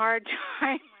a hard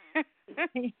time.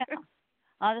 Yeah.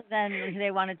 Other than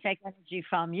they want to take energy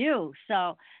from you.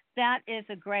 So that is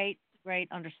a great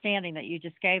understanding that you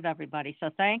just gave everybody. So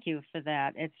thank you for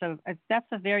that. That's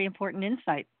a very important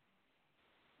insight.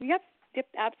 Yep,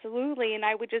 absolutely. And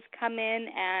I would just come in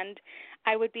and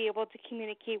I would be able to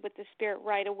communicate with the spirit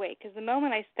right away. Because the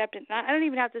moment I stepped in, I don't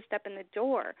even have to step in the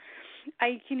door.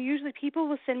 People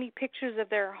will send me pictures of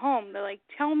their home. They're like,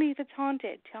 tell me if it's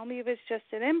haunted. Tell me if it's just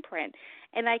an imprint.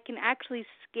 And I can actually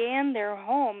scan their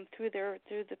home through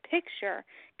the picture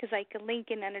because I can link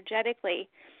in energetically.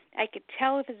 I could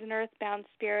tell if it's an earthbound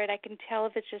spirit. I can tell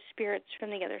if it's just spirits from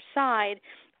the other side,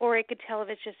 or I could tell if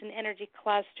it's just an energy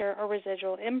cluster or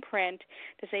residual imprint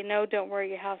to say, no, don't worry,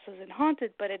 your house isn't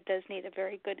haunted, but it does need a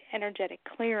very good energetic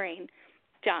clearing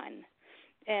done.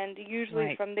 And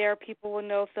usually from there, people will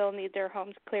know if they'll need their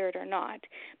homes cleared or not.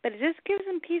 But it just gives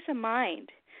them peace of mind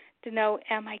to know,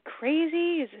 am I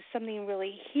crazy? Is there something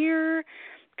really here?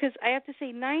 Because I have to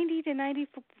say 90 to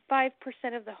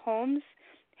 95% of the homes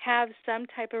have some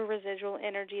type of residual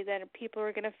energy that people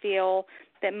are going to feel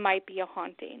that might be a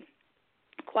haunting.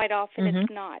 Quite often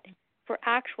it's not. For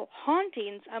actual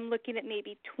hauntings, I'm looking at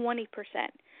maybe 20%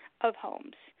 of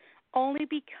homes. Only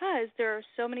because there are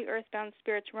so many earthbound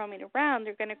spirits roaming around,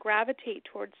 they're going to gravitate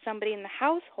towards somebody in the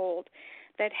household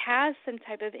that has some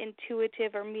type of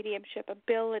intuitive or mediumship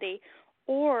ability,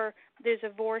 or there's a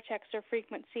vortex or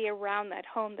frequency around that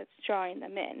home that's drawing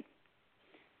them in.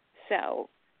 So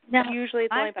now, usually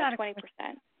it's only about 20%.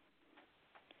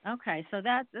 Okay, so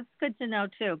that's good to know,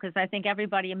 too, because I think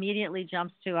everybody immediately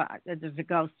jumps to there's a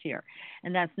ghost here,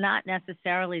 and that's not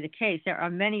necessarily the case. There are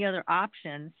many other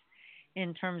options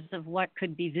in terms of what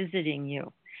could be visiting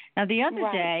you. Now, the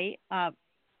other day,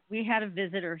 we had a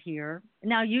visitor here.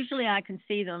 Now, usually I can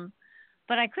see them,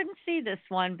 but I couldn't see this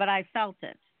one, but I felt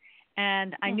it.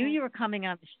 And I knew you were coming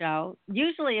on the show.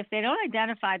 Usually, if they don't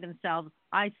identify themselves,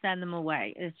 I send them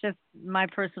away. It's just my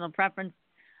personal preference.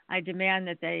 I demand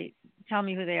that they tell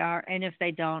me who they are, and if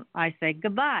they don't, I say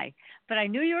goodbye. But I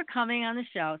knew you were coming on the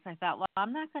show, so I thought, well,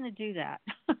 I'm not going to do that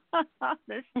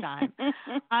this time.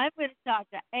 I'm going to talk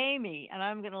to Amy, and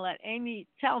I'm going to let Amy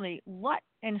tell me what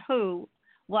and who,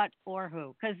 what or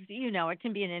who. Because, it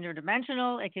can be an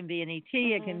interdimensional, it can be an ET,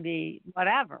 it can be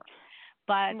whatever.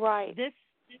 But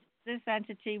this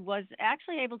entity was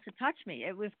actually able to touch me.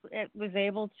 It was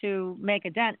able to make a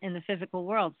dent in the physical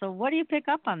world. So what do you pick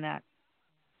up on that?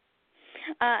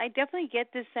 I definitely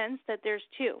get the sense that there's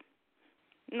two,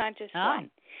 not just one.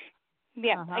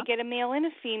 Yeah, I get a male and a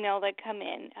female that come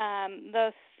in.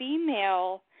 The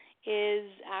female is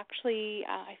actually,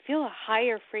 I feel, a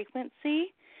higher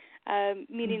frequency,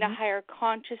 meaning a higher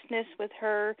consciousness with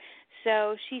her.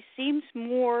 So she seems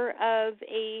more of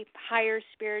a higher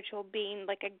spiritual being,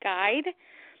 like a guide.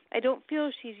 I don't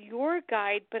feel she's your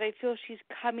guide, but I feel she's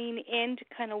coming in to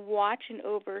kind of watch and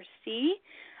oversee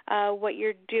what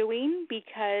you're doing,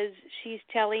 because she's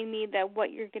telling me that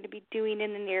what you're going to be doing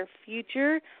in the near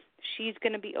future, she's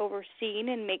going to be overseeing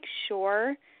and make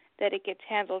sure that it gets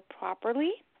handled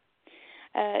properly.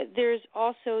 There's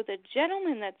also the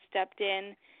gentleman that stepped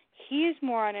in. He is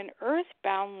more on an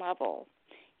earthbound level.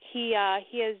 He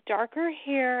has darker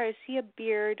hair. I see a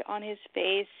beard on his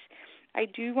face. I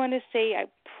do want to say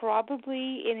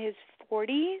probably in his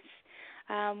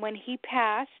 40s. When he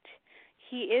passed,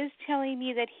 he is telling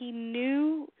me that he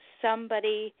knew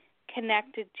somebody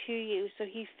connected to you, so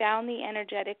he found the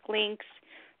energetic links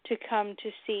to come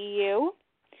to see you,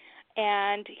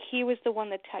 and he was the one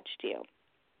that touched you.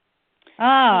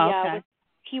 Okay.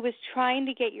 He was trying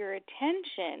to get your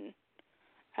attention.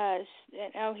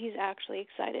 He's actually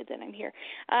excited that I'm here.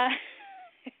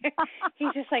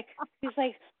 He's like,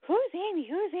 who's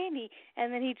Amy?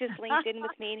 And then he just linked in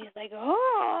with me, and he's like,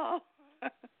 oh.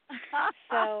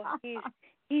 So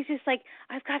he's just like,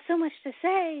 I've got so much to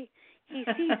say. He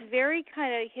seems very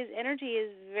his energy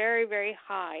is very, very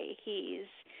high. He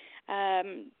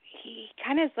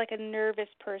kind of is like a nervous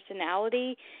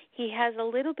personality. He has a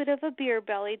little bit of a beer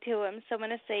belly to him. So I'm going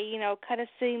to say, kind of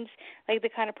seems like the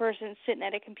kind of person sitting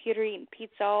at a computer eating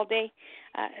pizza all day.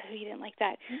 He didn't like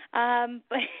that.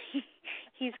 But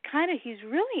he's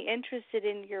really interested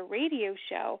in your radio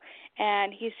show,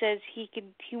 and he says he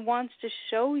wants to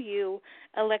show you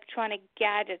electronic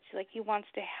gadgets. Like, he wants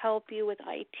to help you with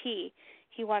IT.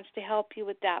 He wants to help you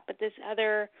with that. But this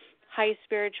other high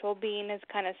spiritual being has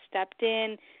kind of stepped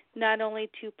in, not only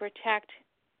to protect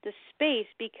the space,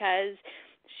 because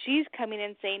she's coming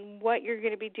in saying what you're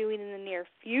going to be doing in the near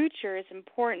future is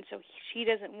important, so she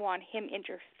doesn't want him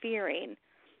interfering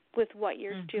with what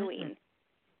you're doing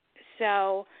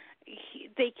so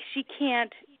she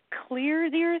can't clear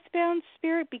the earthbound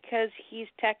spirit because he's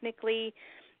technically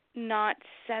not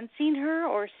sensing her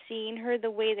or seeing her the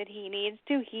way that he needs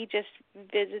to. He just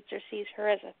visits or sees her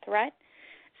as a threat.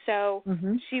 So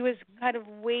she was kind of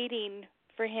waiting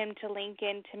for him to link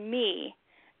into me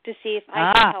to see if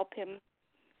I could help him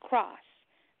cross.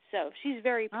 So she's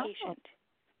very patient.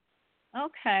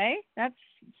 Okay.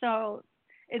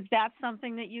 Is that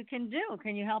something that you can do?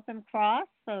 Can you help him cross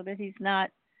so that he's not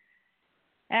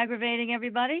aggravating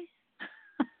everybody?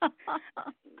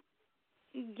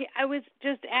 Yeah, I was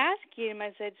just asking him.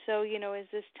 I said, so, is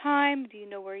this time? Do you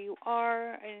know where you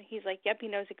are? And he's like, yep, he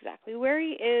knows exactly where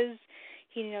he is.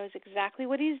 He knows exactly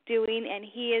what he's doing, and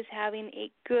he is having a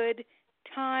good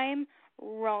time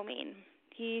roaming.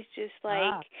 He's just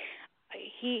like,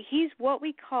 he's what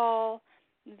we call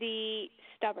the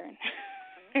stubborn,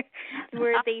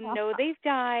 where they know they've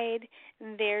died.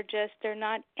 They're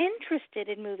not interested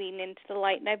in moving into the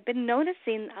light. And I've been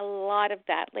noticing a lot of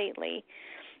that lately.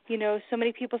 So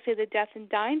many people say the death and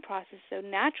dying process is so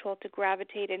natural to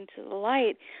gravitate into the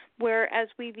light, whereas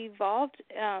we've evolved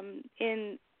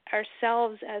in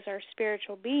ourselves as our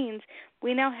spiritual beings,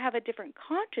 we now have a different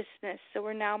consciousness, so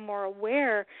we're now more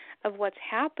aware of what's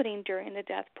happening during the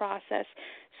death process.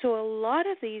 So a lot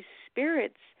of these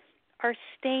spirits are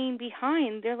staying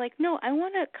behind. They're like, no, I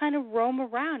want to kind of roam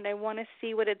around. I want to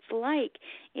see what it's like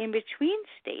in between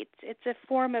states. It's a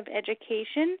form of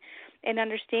education and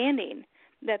understanding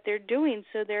that they're doing,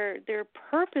 so they're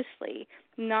purposely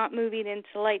not moving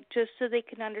into light just so they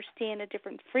can understand a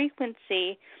different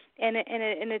frequency and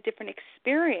a different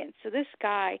experience. So this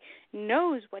guy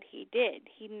knows what he did.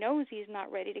 He knows he's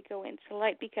not ready to go into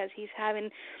light because he's having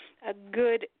a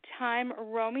good time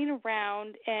roaming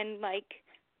around and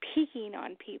peeking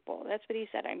on people. That's what he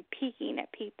said. I'm peeking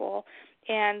at people,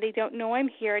 and they don't know I'm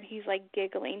here, and he's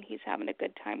giggling. He's having a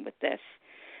good time with this.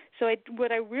 So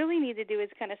what I really need to do is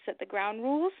kind of set the ground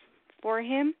rules for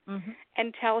him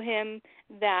and tell him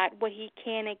that what he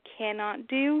can and cannot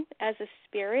do as a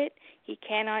spirit. He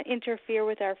cannot interfere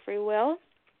with our free will.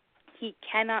 He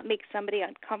cannot make somebody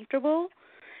uncomfortable.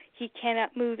 He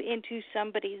cannot move into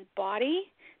somebody's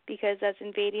body because that's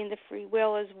invading the free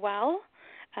will as well.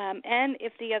 And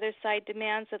if the other side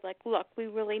demands that, look, we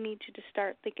really need you to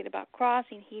start thinking about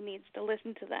crossing, he needs to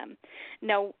listen to them.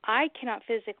 No, I cannot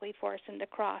physically force him to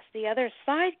cross. The other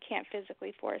side can't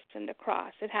physically force him to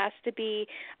cross. It has to be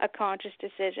a conscious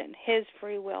decision. His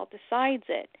free will decides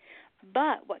it.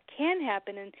 But what can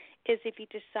happen is if he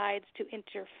decides to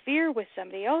interfere with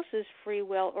somebody else's free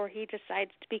will, or he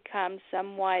decides to become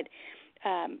somewhat,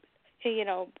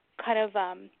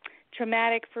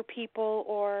 traumatic for people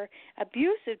or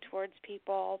abusive towards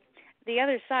people, the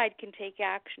other side can take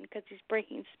action because he's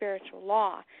breaking spiritual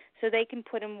law. So they can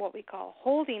put him in what we call a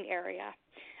holding area,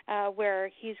 where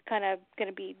he's kind of going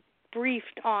to be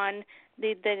briefed on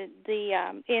the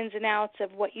ins and outs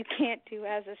of what you can't do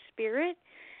as a spirit,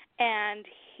 and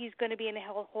he's going to be in a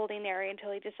holding area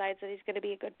until he decides that he's going to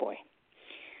be a good boy.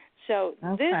 So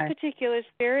this particular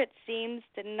spirit seems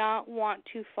to not want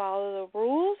to follow the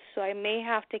rules, so I may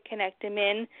have to connect him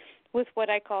in with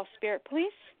what I call spirit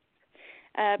police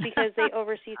because they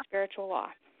oversee spiritual law.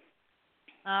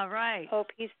 All right. Hope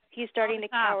he's starting to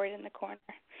cower in the corner.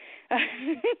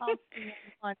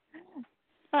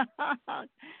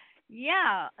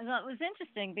 Yeah, well, it was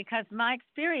interesting because my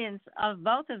experience of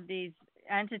both of these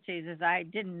entities is I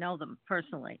didn't know them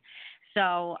personally.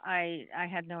 So I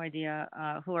had no idea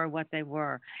who or what they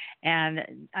were.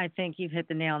 And I think you've hit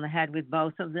the nail on the head with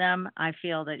both of them. I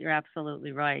feel that you're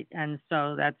absolutely right. And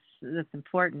so that's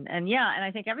important. And and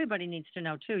I think everybody needs to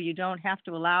know too, you don't have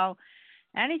to allow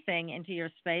anything into your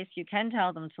space. You can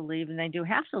tell them to leave, and they do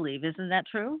have to leave. Isn't that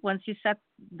true? Once you set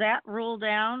that rule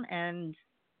down, and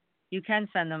you can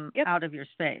send them out of your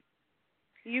space.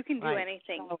 You can do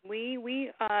anything.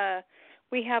 We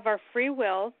have our free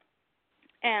will.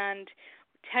 And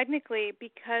technically,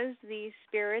 because these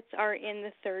spirits are in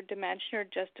the third dimension or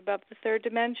just above the third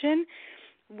dimension,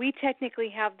 we technically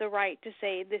have the right to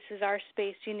say, this is our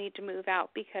space, you need to move out,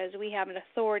 because we have an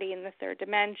authority in the third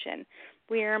dimension.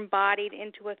 We are embodied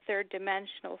into a third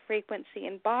dimensional frequency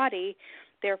and body.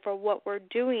 Therefore, what we're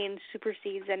doing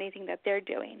supersedes anything that they're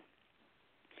doing.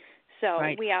 So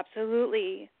we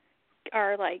absolutely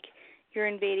are like, you're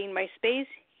invading my space,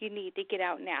 you need to get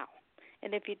out now.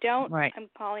 And if you don't, I'm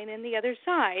calling in the other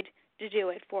side to do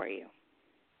it for you.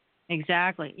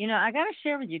 Exactly. I got to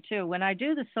share with you, too, when I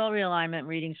do the soul realignment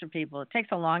readings for people, it takes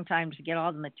a long time to get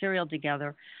all the material together.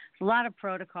 It's a lot of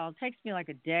protocol. It takes me like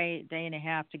a day and a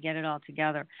half to get it all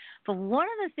together. But one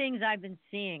of the things I've been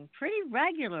seeing pretty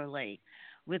regularly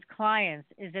with clients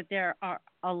is that there are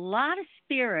a lot of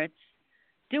spirits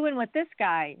doing what this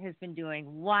guy has been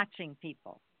doing, watching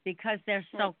people, because they're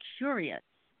so curious.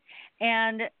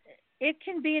 And it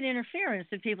can be an interference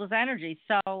with people's energy.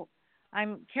 So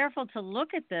I'm careful to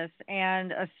look at this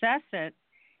and assess it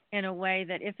in a way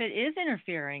that if it is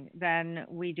interfering, then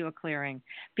we do a clearing.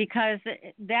 Because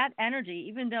that energy,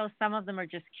 even though some of them are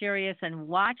just curious and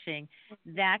watching,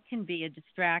 that can be a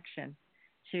distraction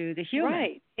to the human.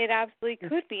 Right. It absolutely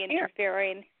could be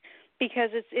interfering,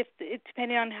 because it's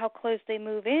depending on how close they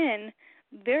move in,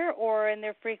 their aura and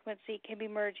their frequency can be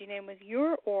merging in with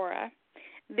your aura,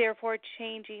 therefore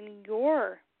changing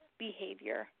your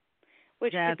behavior,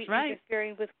 which could be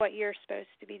interfering with what you're supposed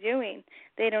to be doing.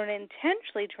 They don't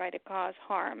intentionally try to cause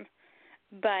harm,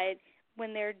 but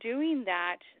when they're doing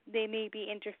that, they may be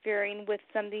interfering with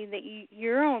something that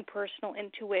your own personal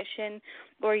intuition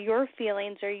or your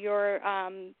feelings or your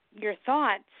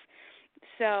thoughts.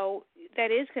 So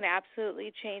that is going to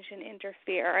absolutely change and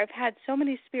interfere. I've had so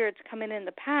many spirits come in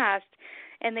the past,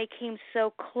 and they came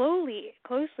so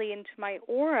closely into my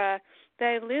aura that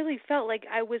I literally felt like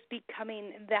I was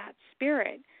becoming that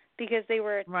spirit, because they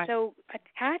were so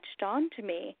attached onto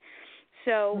me.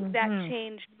 So that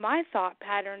changed my thought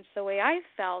patterns, the way I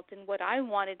felt and what I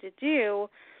wanted to do.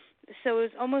 So it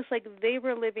was almost like they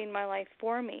were living my life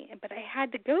for me. But I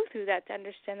had to go through that to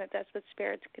understand that that's what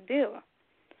spirits could do.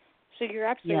 So you're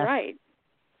absolutely right.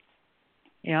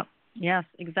 Yep. Yes,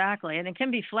 exactly. And it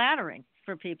can be flattering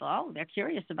for people. Oh, they're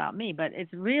curious about me. But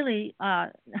it's really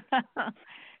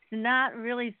it's not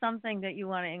really something that you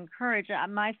want to encourage.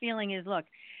 My feeling is, look,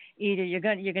 either you're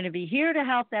going to be here to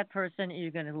help that person or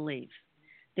you're going to leave.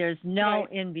 There's no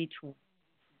in between.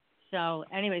 So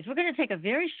anyways, we're going to take a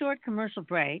very short commercial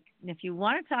break. And if you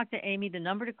want to talk to Amy, the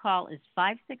number to call is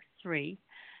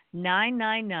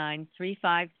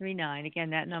 563-999-3539.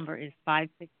 Again, that number is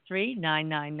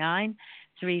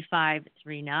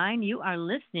 563-999-3539. You are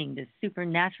listening to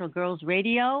Supernatural Girls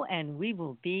Radio, and we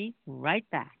will be right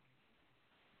back.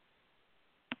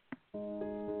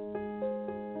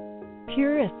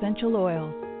 Pure essential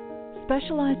oils,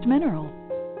 specialized minerals,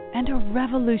 and a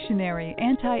revolutionary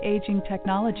anti-aging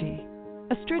technology.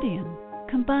 Astridian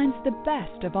combines the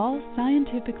best of all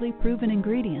scientifically proven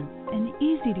ingredients in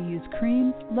easy-to-use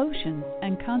creams, lotions,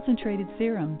 and concentrated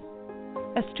serums.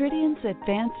 Astridian's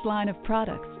advanced line of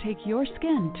products take your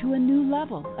skin to a new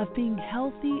level of being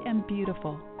healthy and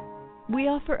beautiful. We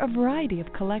offer a variety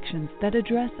of collections that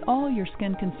address all your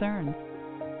skin concerns.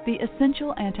 The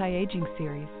Essential Anti-Aging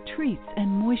Series treats and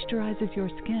moisturizes your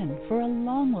skin for a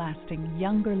long-lasting,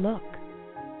 younger look.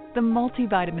 The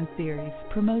Multivitamin Series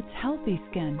promotes healthy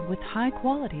skin with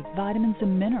high-quality vitamins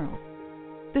and minerals.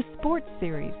 The Sports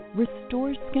Series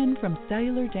restores skin from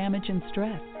cellular damage and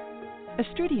stress.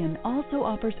 Astridian also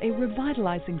offers a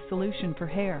revitalizing solution for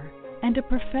hair and a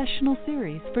professional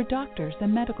series for doctors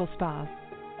and medical spas.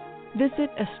 Visit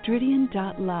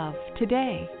astridian.love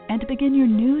today and begin your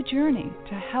new journey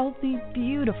to healthy,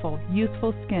 beautiful,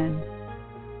 youthful skin.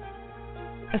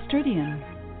 Astridian,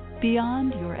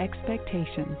 beyond your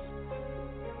expectations.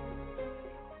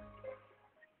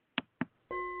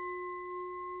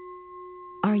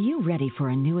 Are you ready for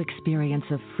a new experience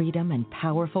of freedom and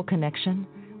powerful connection?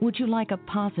 Would you like a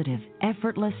positive,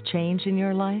 effortless change in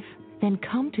your life? Then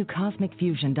come to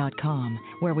CosmicFusion.com,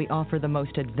 where we offer the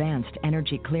most advanced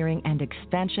energy clearing and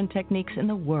expansion techniques in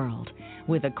the world,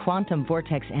 with a quantum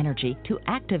vortex energy to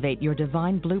activate your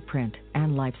divine blueprint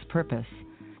and life's purpose.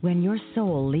 When your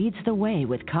soul leads the way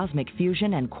with cosmic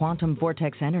fusion and quantum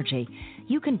vortex energy,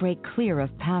 you can break clear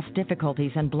of past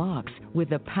difficulties and blocks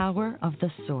with the power of the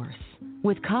source.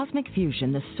 With Cosmic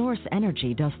Fusion, the source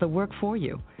energy does the work for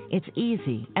you. It's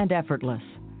easy and effortless.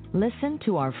 Listen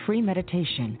to our free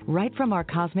meditation right from our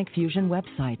Cosmic Fusion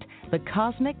website, the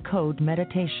Cosmic Code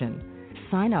Meditation.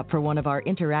 Sign up for one of our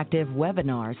interactive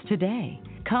webinars today.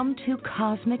 Come to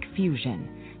Cosmic Fusion,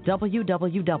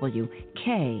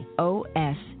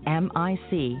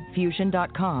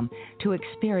 www.kosmicfusion.com, to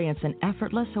experience an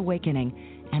effortless awakening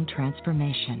and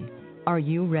transformation. Are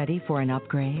you ready for an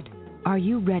upgrade? Are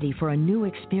you ready for a new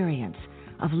experience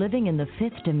of living in the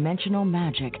fifth dimensional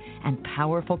magic and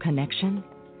powerful connection?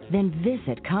 Then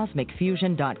visit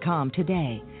CosmicFusion.com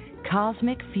today.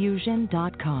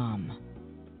 CosmicFusion.com.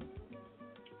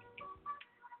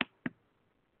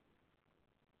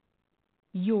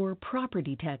 Your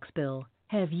property tax bill.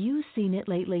 Have you seen it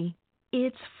lately?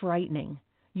 It's frightening.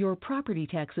 Your property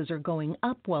taxes are going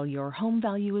up while your home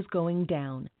value is going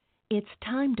down. It's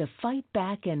time to fight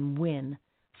back and win.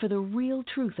 For the real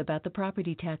truth about the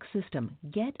property tax system,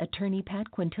 get attorney Pat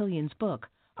Quintilian's book,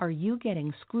 Are You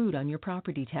Getting Screwed on Your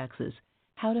Property Taxes?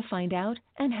 how to find out,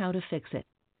 and how to fix it.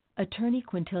 Attorney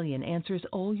Quintillion answers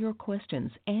all your questions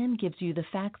and gives you the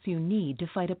facts you need to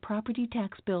fight a property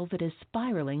tax bill that is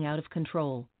spiraling out of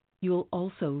control. You'll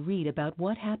also read about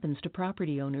what happens to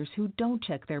property owners who don't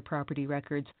check their property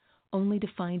records, only to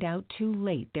find out too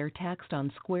late they're taxed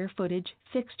on square footage,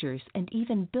 fixtures, and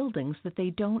even buildings that they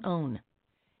don't own.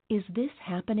 Is this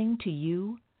happening to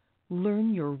you?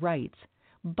 Learn your rights.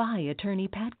 Buy Attorney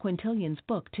Pat Quintillion's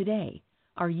book today.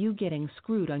 Are you getting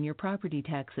screwed on your property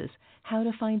taxes? How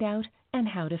to find out and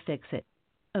how to fix it.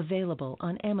 Available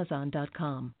on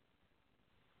Amazon.com.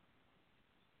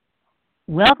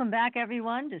 Welcome back,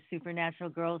 everyone, to Supernatural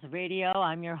Girls Radio.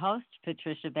 I'm your host,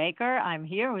 Patricia Baker. I'm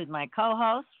here with my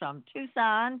co-host from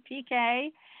Tucson, PK,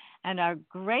 and our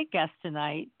great guest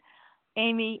tonight,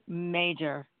 Amy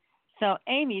Major. So,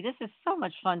 Amy, this is so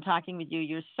much fun talking with you.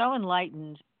 You're so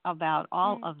enlightened about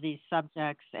all of these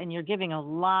subjects, and you're giving a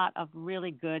lot of really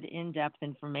good in-depth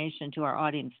information to our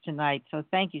audience tonight. So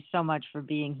thank you so much for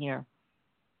being here.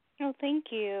 Oh, thank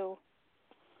you.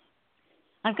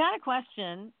 I've got a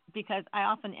question because I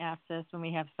often ask this when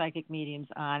we have psychic mediums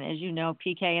on. As you know,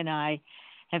 PK and I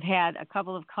have had a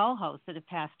couple of co-hosts that have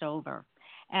passed over.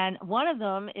 And one of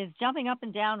them is jumping up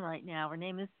and down right now. Her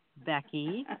name is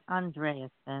Becky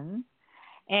Andreasen.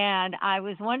 And I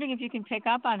was wondering if you can pick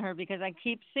up on her because I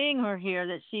keep seeing her here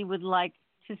that she would like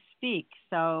to speak.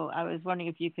 So I was wondering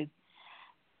if you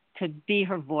could be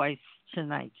her voice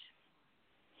tonight.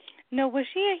 No, was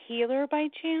she a healer by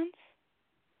chance?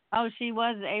 Oh, she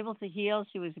was able to heal.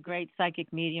 She was a great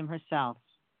psychic medium herself.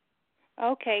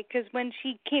 Okay, because when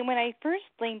I first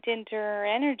linked into her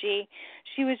energy,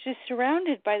 she was just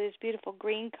surrounded by this beautiful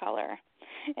green color.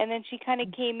 And then she kind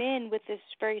of came in with this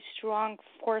very strong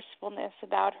forcefulness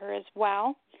about her as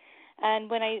well.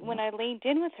 And when I linked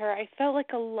in with her, I felt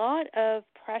like a lot of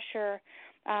pressure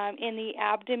in the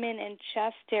abdomen and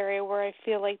chest area where I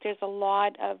feel like there's a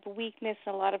lot of weakness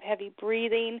and a lot of heavy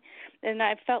breathing. And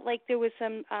I felt like there was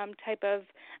some type of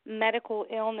medical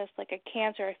illness, like a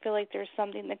cancer. I feel like there's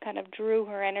something that kind of drew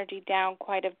her energy down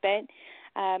quite a bit.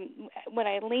 When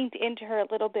I linked into her a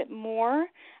little bit more,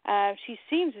 she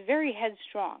seems very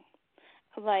headstrong,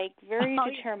 like very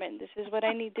determined. This is what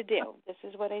I need to do. This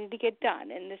is what I need to get done.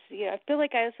 And this, I feel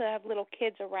like I also have little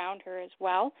kids around her as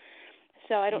well.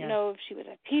 So I don't know if she was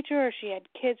a teacher or she had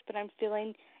kids, but I'm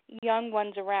feeling young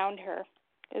ones around her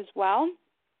as well.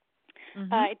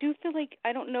 Mm-hmm. I do feel like,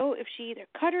 I don't know if she either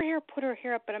cut her hair or put her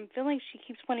hair up, but I'm feeling she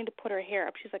keeps wanting to put her hair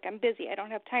up. She's like, I'm busy. I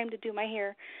don't have time to do my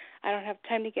hair. I don't have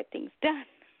time to get things done.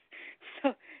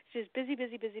 So she's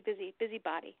busy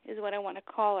body is what I want to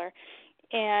call her.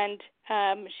 And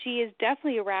she is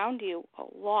definitely around you a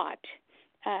lot.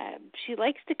 She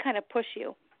likes to kind of push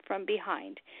you from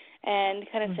behind and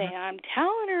kind of say, I'm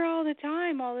telling her all the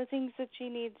time all the things that she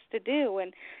needs to do,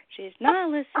 and she's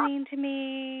not listening to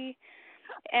me.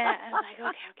 And I'm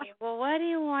like, okay, well, what do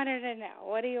you want her to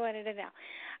know?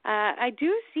 I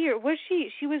do see her. Was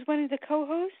she was one of the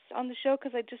co-hosts on the show?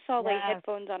 Because I just saw, like,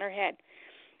 headphones on her head.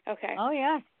 Okay. Oh,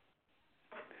 yeah.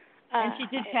 And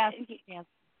she did pass cancer.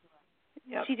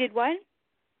 Yep. She did what?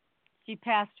 She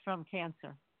passed from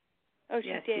cancer. Oh,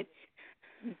 she did.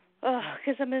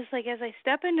 Because I'm just like, as I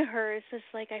step into her, it's just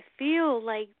like I feel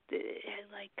like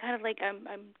kind of like I'm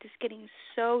just getting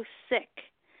so sick,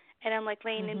 and I'm like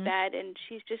laying in bed, and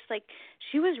she's just like,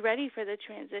 she was ready for the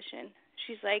transition.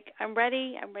 She's like, I'm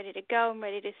ready to go, I'm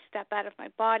ready to step out of my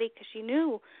body, because she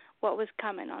knew what was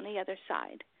coming on the other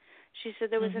side. She said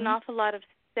there was an awful lot of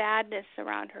sadness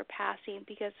around her passing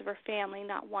because of her family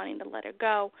not wanting to let her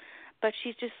go, but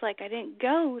she's just like, I didn't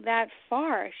go that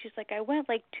far. She's like, I went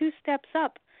like 2 steps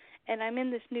up. And I'm in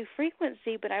this new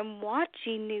frequency, but I'm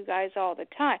watching you guys all the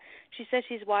time. She says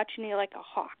she's watching you like a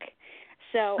hawk.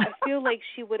 So I feel like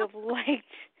she would have liked,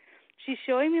 she's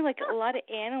showing me like a lot of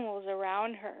animals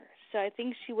around her. So I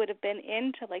think she would have been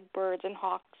into like birds and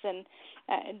hawks and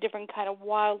different kind of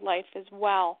wildlife as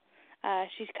well.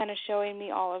 She's kind of showing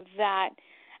me all of that.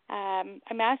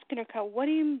 I'm asking her, kind of, what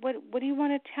do you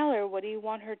want to tell her? What do you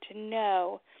want her to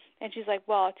know? And she's like,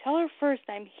 well, I'll tell her first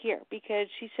I'm here, because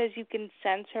she says you can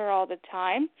sense her all the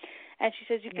time. And she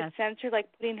says you can sense her like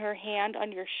putting her hand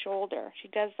on your shoulder. She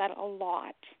does that a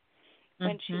lot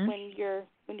when you're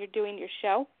doing your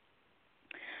show.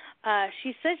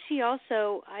 She said she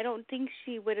also, I don't think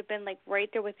she would have been like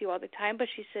right there with you all the time, but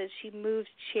she says she moves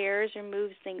chairs or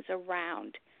moves things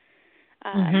around.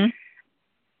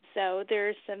 So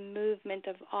there's some movement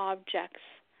of objects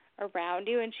around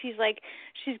you, and she's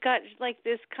got like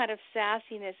this kind of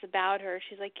sassiness about her.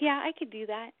 She's like, yeah, I could do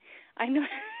that. I know,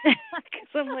 because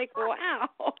I'm like, wow.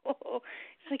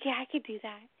 She's like, yeah, I could do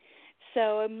that.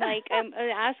 So I'm like, I'm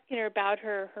asking her about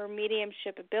her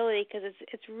mediumship ability, because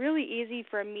it's really easy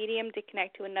for a medium to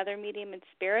connect to another medium in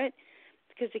spirit,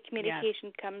 because the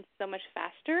communication comes so much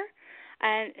faster.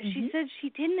 And she said she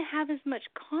didn't have as much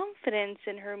confidence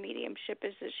in her mediumship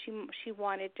as she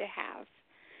wanted to have.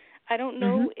 I don't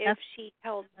know if she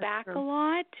held back a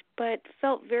lot, but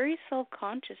felt very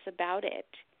self-conscious about it.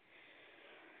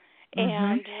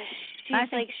 And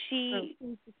she's like, she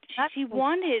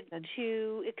wanted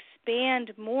to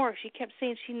expand more. She kept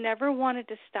saying she never wanted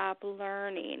to stop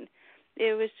learning.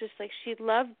 It was just like she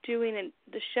loved doing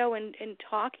the show and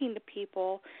talking to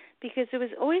people, because there was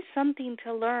always something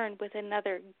to learn with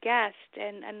another guest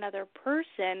and another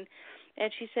person.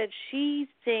 And she said she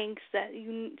thinks that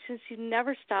since you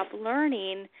never stop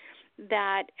learning,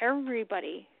 that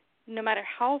everybody, no matter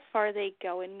how far they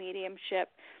go in mediumship,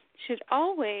 should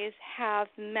always have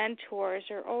mentors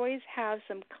or always have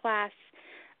some class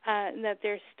that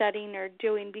they're studying or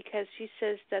doing, because she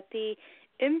says that the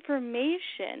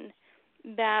information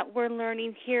that we're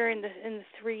learning here in the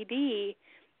 3D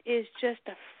is just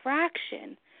a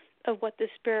fraction of what the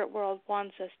spirit world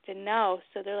wants us to know.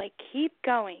 So they're like, keep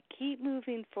going, keep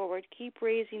moving forward, keep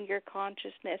raising your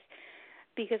consciousness,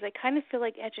 because I kind of feel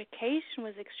like education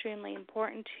was extremely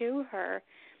important to her.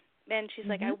 And she's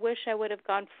like, I wish I would have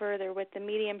gone further with the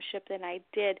mediumship than I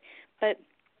did, but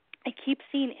I keep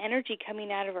seeing energy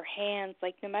coming out of her hands.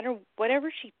 Like no matter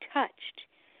whatever she touched,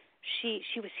 she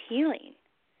was healing.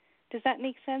 Does that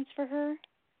make sense for her?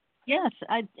 Yes,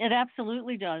 it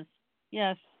absolutely does.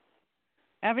 Yes.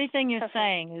 Everything you're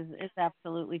saying is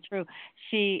absolutely true.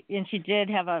 She did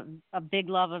have a big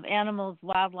love of animals,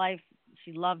 wildlife.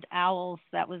 She loved owls.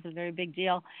 That was a very big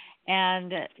deal.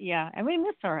 And and we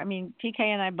miss her. I mean, PK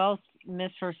and I both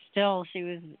miss her still. She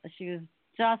was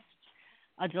just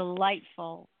a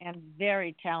delightful and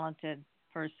very talented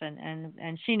person,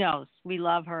 and she knows we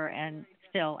love her, and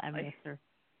still I miss her.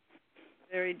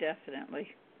 Very definitely.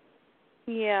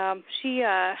 Yeah, she's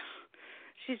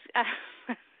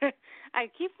I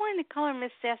keep wanting to call her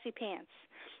Miss Sassy Pants,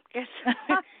 because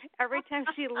every time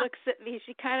she looks at me,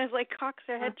 she kind of like cocks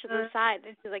her head to the side,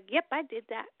 and she's like, "Yep, I did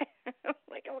that." I'm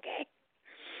like, okay,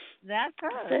 that's her.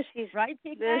 So she's right,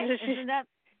 PK.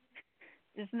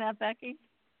 Isn't that Becky?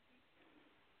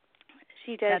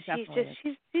 She does.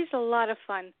 She's a lot of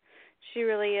fun. She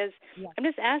really is. Yeah. I'm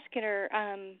just asking her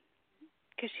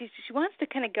because she wants to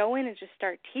kind of go in and just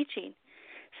start teaching.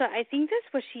 So I think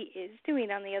that's what she is doing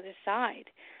on the other side.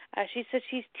 She said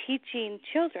she's teaching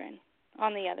children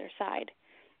on the other side.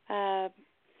 I'm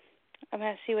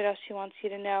going to see what else she wants you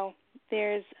to know.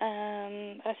 There's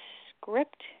a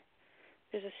script.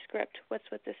 There's a script. What's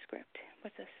with the script?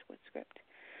 What's script?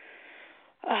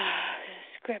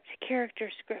 Script, character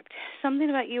script. Something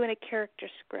about you in a character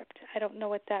script. I don't know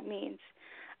what that means.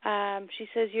 She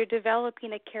says you're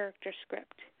developing a character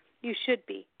script. You should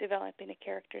be developing a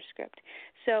character script.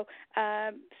 So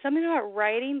something about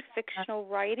writing, fictional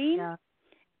writing. Yeah.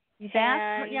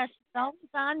 Yes, she's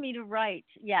always on me to write.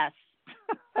 Yes.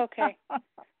 Okay.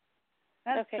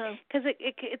 That's okay. Because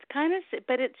it's kind of,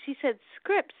 but she said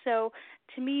script. So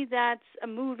to me, that's a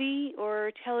movie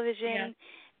or television.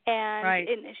 Yeah.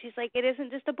 And she's like, it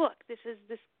isn't just a book. This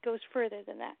goes further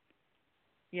than that.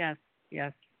 Yes.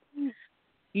 Yes.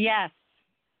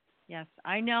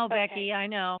 I know, okay. Becky. I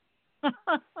know.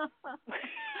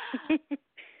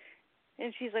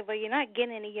 And she's like, well, you're not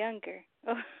getting any younger.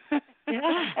 Wow.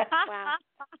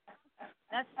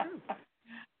 That's true.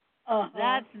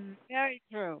 That's very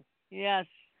true. Yes.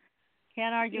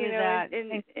 Can't argue with that.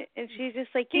 And she's just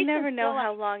like, you never know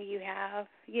how long you have,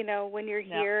 when you're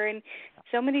here. And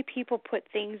so many people put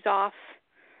things off.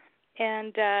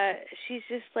 And she's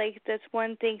just like, that's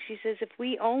one thing. She says, if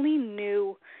we only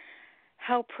knew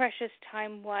how precious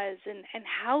time was and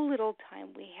how little time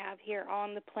we have here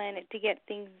on the planet to get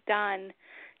things done,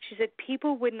 she said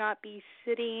people would not be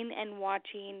sitting and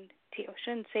watching TV. I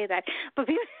shouldn't say that, but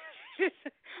people,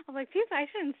 I'm like, people, I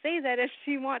shouldn't say that if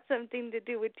she wants something to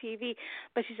do with TV.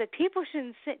 But she said people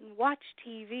shouldn't sit and watch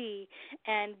TV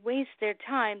and waste their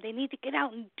time. They need to get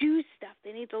out and do stuff.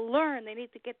 They need to learn. They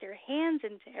need to get their hands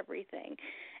into everything.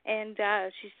 And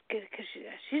she's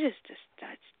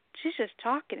just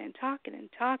talking and talking and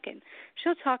talking.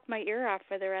 She'll talk my ear off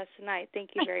for the rest of the night.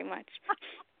 Thank you very much.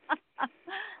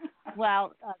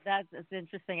 Well, that's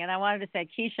interesting. And I wanted to say,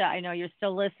 Keisha, I know you're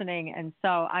still listening, and so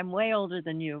I'm way older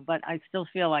than you, but I still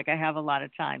feel like I have a lot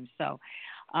of time. So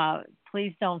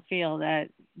please don't feel that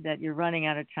you're running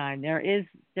out of time. There is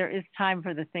time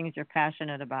for the things you're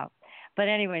passionate about. But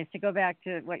anyways, to go back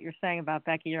to what you're saying about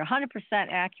Becky, you're 100%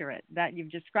 accurate that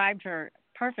you've described her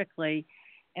perfectly.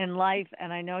 in life,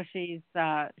 and I know she's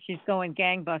going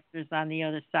gangbusters on the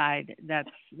other side. That's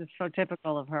so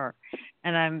typical of her,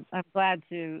 and I'm glad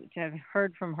to have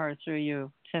heard from her through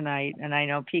you tonight. And I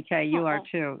know PK, you are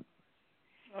too.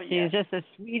 Oh, She's just a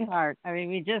sweetheart. I mean,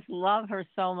 we just love her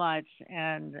so much,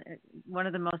 and one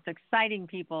of the most exciting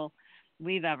people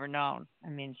we've ever known. I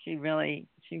mean, she really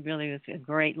was a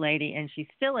great lady, and she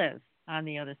still is on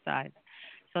the other side.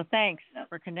 So thanks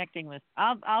for connecting with.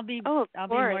 I'll be more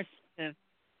sensitive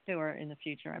to her in the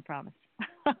future. I promise.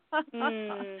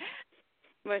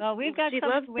 Well, we've got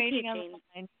someone waiting on the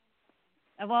line.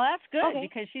 Well, that's good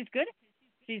because she's good.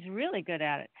 She's really good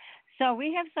at it. So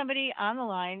we have somebody on the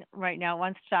line right now who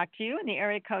wants to talk to you, and the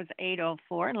area code's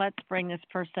 804. And let's bring this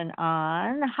person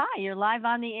on. Hi, you're live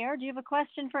on the air. Do you have a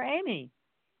question for Amy?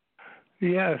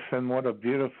 Yes, and what a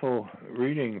beautiful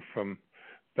reading from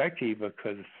Becky,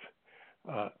 because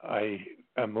I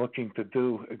am looking to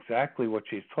do exactly what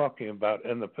she's talking about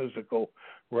in the physical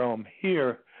realm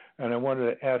here. And I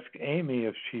wanted to ask Amy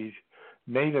if she's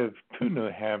native to New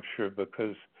Hampshire,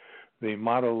 because the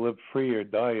motto, live free or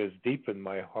die, is deep in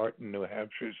my heart, and New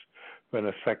Hampshire's been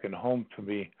a second home to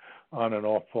me on and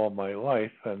off all my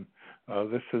life. And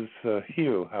this is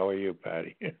Hugh. How are you,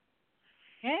 Patty?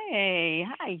 Hey,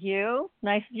 hi, Hugh.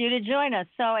 Nice of you to join us.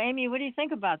 So, Amy, what do you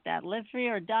think about that? Live free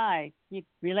or die? You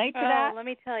relate to that? Let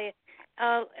me tell you.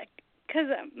 Because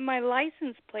my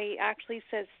license plate actually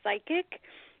says psychic,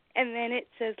 and then it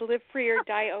says live free or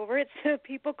die over it. So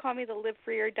people call me the live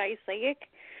free or die psychic.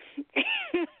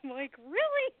 I'm like,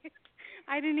 really?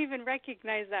 I didn't even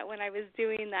recognize that when I was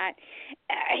doing that.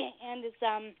 And it's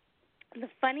the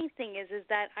funny thing is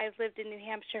that I've lived in New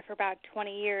Hampshire for about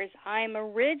 20 years. I'm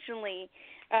originally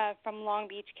from Long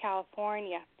Beach,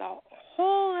 California, the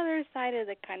whole other side of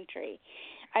the country.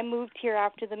 I moved here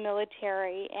after the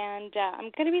military, and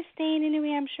I'm going to be staying in New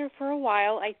Hampshire for a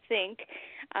while, I think,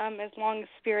 as long as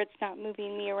Spirit's not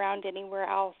moving me around anywhere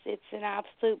else. It's an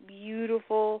absolute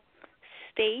beautiful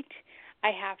state.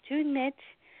 I have to admit,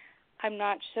 I'm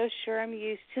not so sure I'm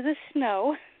used to the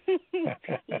snow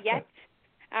yet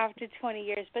after 20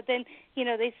 years. But then,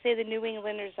 they say the New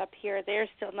Englanders up here, they're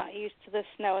still not used to the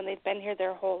snow, and they've been here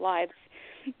their whole lives.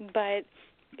 But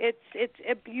it's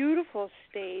a beautiful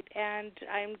state, and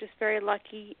I'm just very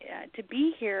lucky to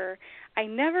be here. I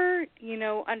never,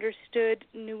 understood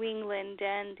New England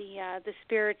and the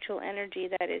spiritual energy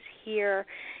that is here.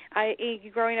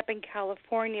 Growing up in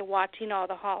California, watching all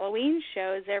the Halloween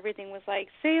shows, everything was like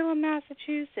Salem,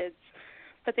 Massachusetts,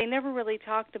 but they never really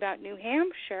talked about New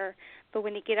Hampshire. But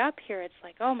when you get up here, it's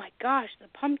like, oh my gosh, the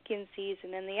pumpkin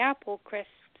season and the apple crisps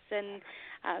and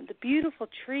the beautiful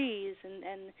trees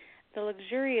and the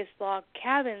luxurious log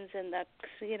cabins and the,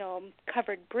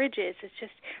 covered bridges.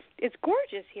 It's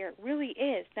gorgeous here. It really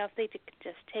is. Now, if they could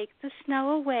just take the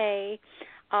snow away,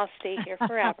 I'll stay here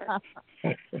forever.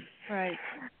 Right.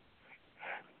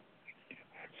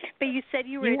 But you said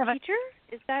you were a teacher?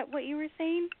 Is that what you were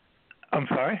saying? I'm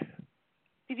sorry?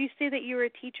 Did you say that you were a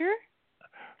teacher?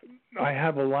 I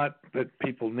have a lot that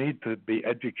people need to be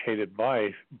educated by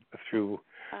through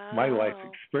my life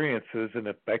experiences, and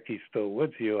if Becky's still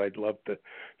with you, I'd love to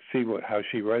see how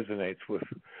she resonates with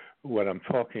what I'm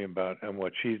talking about and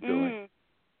what she's doing.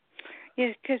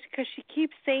 Yeah, because she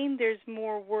keeps saying there's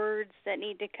more words that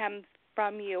need to come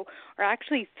from you, or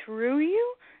actually through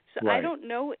you. So right. I don't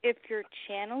know if you're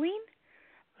channeling,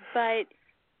 but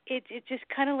it just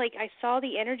kind of like I saw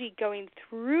the energy going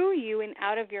through you and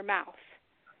out of your mouth.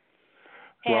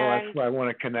 Well, that's why I want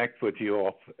to connect with you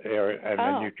off air, and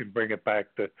then you can bring it back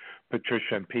to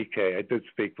Patricia and PK. I did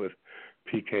speak with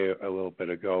PK a little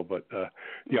bit ago, but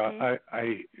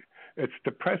I it's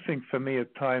depressing for me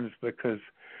at times because,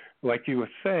 like you were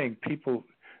saying, people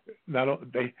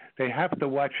they have to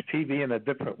watch TV in a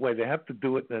different way. They have to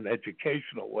do it in an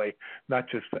educational way, not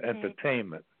just for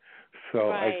entertainment. So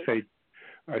right.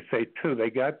 I say too, they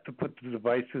got to put the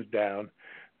devices down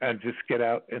and just get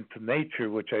out into nature,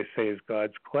 which I say is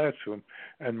God's classroom,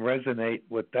 and resonate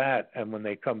with that. And when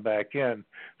they come back in,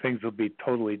 things will be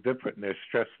totally different, and their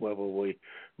stress level will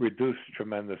reduce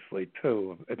tremendously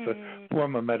too. It's a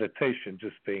form of meditation,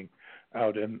 just being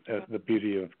out in the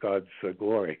beauty of God's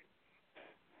glory.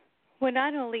 Well,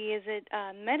 not only is it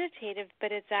meditative,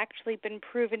 but it's actually been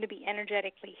proven to be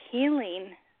energetically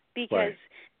healing because,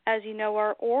 as you know,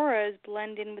 our auras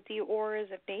blend in with the auras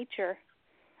of nature.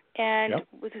 And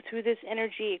through this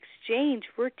energy exchange,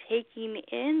 we're taking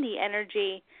in the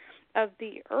energy of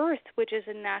the earth, which is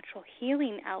a natural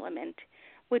healing element,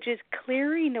 which is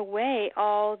clearing away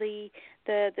all the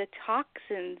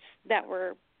toxins that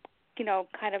were,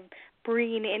 kind of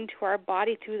bringing into our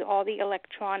body through all the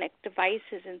electronic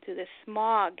devices and through the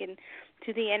smog and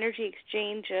to the energy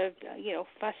exchange of,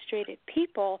 frustrated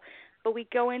people. But we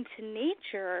go into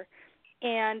nature,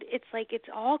 and it's like it's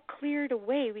all cleared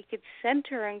away. We could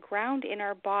center and ground in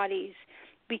our bodies.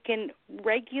 We can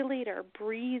regulate our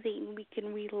breathing. We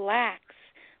can relax,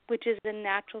 which is the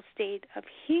natural state of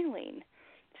healing.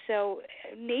 So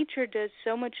nature does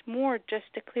so much more just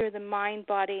to clear the mind,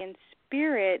 body, and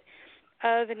spirit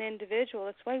of an individual.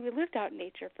 That's why we lived out in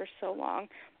nature for so long.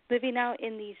 Living out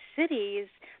in these cities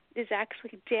is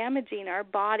actually damaging our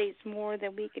bodies more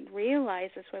than we can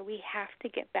realize. That's why we have to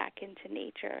get back into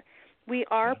nature. We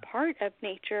are part of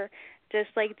nature, just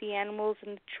like the animals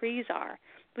and the trees are.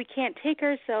 We can't take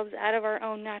ourselves out of our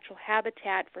own natural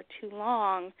habitat for too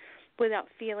long without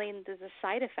feeling the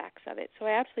side effects of it. So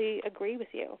I absolutely agree with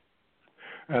you.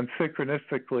 And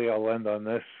synchronistically, I'll end on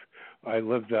this. I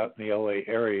lived out in the L.A.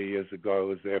 area years ago. I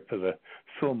was there for the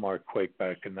Sylmar quake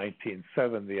back in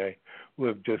 1970. I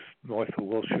lived just north of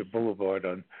Wilshire Boulevard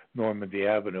on Normandy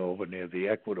Avenue over near the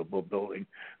Equitable Building.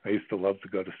 I used to love to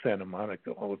go to Santa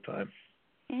Monica all the time.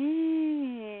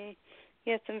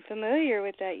 Yes, I'm familiar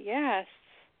with that, yes.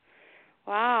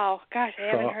 Wow. Gosh, I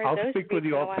haven't heard those. I'll speak with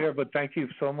you off there, but thank you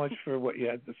so much for what you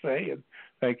had to say, and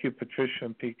thank you, Patricia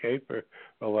and PK, for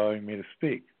allowing me to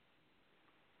speak.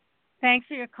 Thanks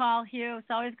for your call, Hugh. It's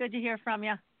always good to hear from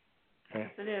you. Okay.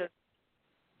 Yes, it is.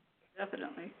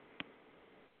 Definitely.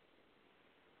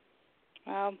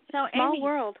 So, small Amy,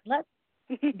 world.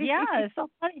 Yeah, it's so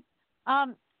funny.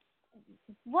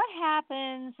 What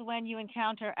happens when you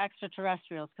encounter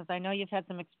extraterrestrials? Because I know you've had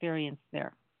some experience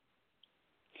there.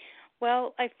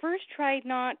 Well, I first tried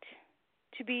not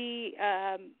to be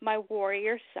my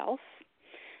warrior self,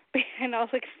 and I'll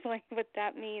explain what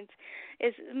that means.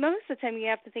 Is most of the time you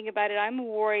have to think about it, I'm a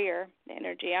warrior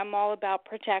energy. I'm all about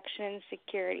protection and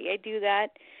security. I do that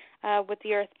with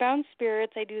the earthbound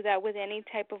spirits. I do that with any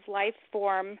type of life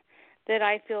form that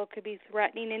I feel could be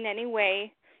threatening in any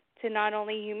way to not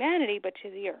only humanity but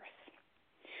to the earth.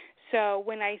 So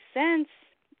when I sense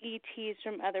ETs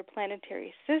from other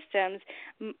planetary systems,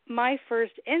 my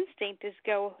first instinct is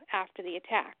go after the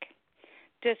attack,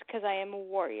 just because I am a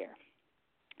warrior.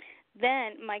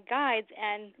 Then my guides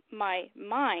and my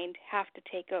mind have to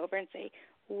take over and say,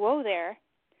 whoa there,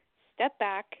 step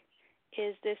back.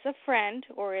 Is this a friend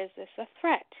or is this a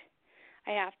threat?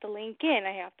 I have to link in.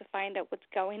 I have to find out what's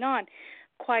going on.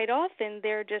 Quite often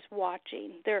they're just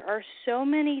watching. There are so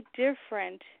many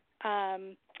different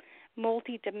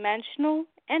multi-dimensional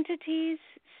entities,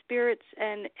 spirits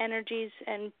and energies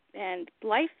and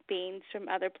life beings from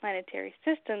other planetary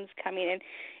systems coming in.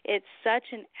 It's such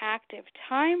an active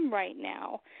time right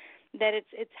now that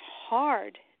it's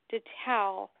hard to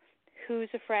tell who's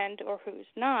a friend or who's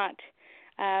not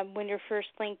when you're first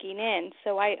linking in.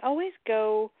 So I always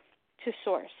go to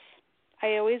source.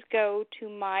 I always go to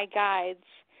my guides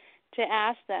to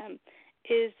ask them,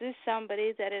 is this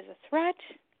somebody that is a threat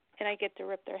and I get to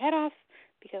rip their head off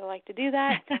because I like to do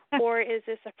that, or is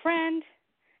this a friend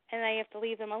and I have to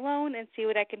leave them alone and see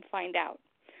what I can find out?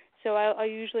 So I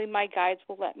usually, my guides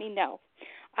will let me know.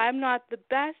 I'm not the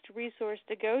best resource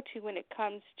to go to when it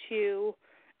comes to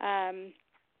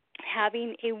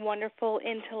having a wonderful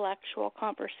intellectual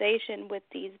conversation with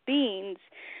these beings,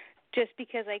 just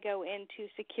because I go into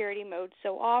security mode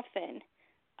so often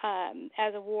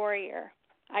as a warrior.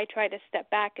 I try to step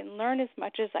back and learn as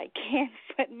much as I can,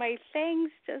 but my things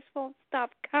just won't stop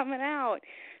coming out.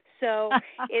 So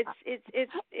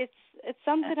it's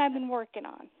something I've been working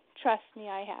on. Trust me,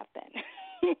 I have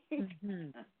been.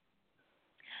 Mm-hmm.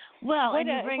 Well, and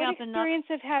you bring up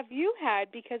experiences have you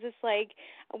had? Because it's like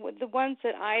the ones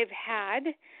that I've had,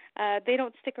 they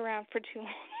don't stick around for too long.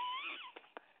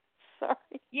 Sorry.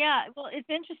 Yeah, well, it's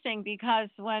interesting because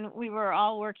when we were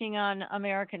all working on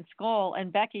American Skull,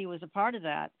 and Becky was a part of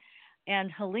that,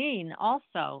 and Helene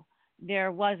also,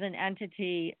 there was an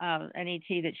entity, an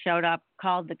ET that showed up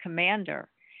called the Commander,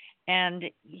 and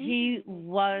he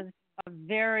was a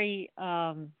very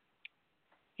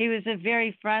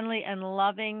friendly and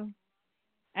loving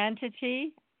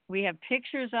entity. We have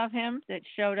pictures of him that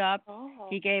showed up. Oh.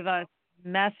 He gave us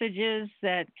messages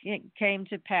that came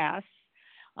to pass.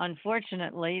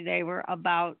 Unfortunately, they were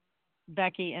about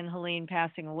Becky and Helene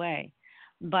passing away.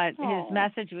 But his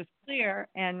message was clear,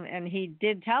 and he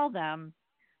did tell them,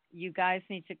 you guys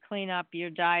need to clean up your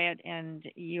diet, and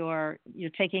you're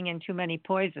taking in too many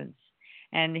poisons.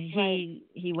 And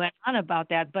he went on about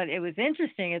that. But it was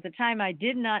interesting. At the time, I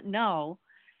did not know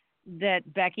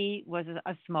that Becky was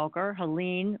a smoker.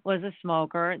 Helene was a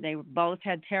smoker. They both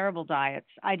had terrible diets.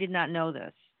 I did not know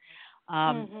this.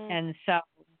 And so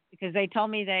because they told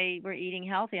me they were eating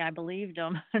healthy. I believed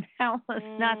them. That was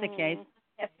not the case. You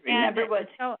have to remember what's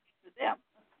so, for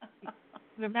them.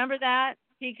 Remember that,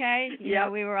 PK? Yeah.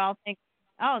 We were all thinking,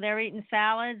 oh, they were eating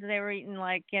salads. They were eating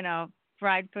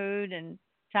fried food and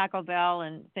Taco Bell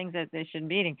and things that they shouldn't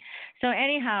be eating. So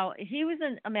anyhow, he was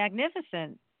a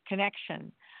magnificent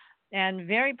connection and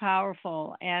very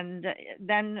powerful. And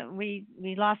then we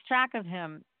lost track of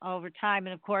him over time.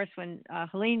 And of course, when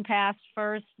Helene passed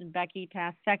first and Becky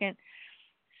passed second.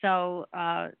 So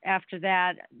after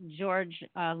that, George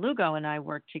Lugo and I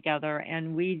worked together,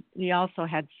 and we also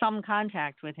had some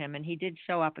contact with him, and he did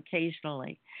show up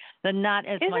occasionally, but not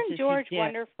as much as he did. Isn't George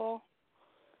wonderful?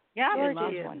 Yeah, George we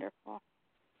love is him. wonderful.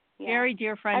 Yeah. Very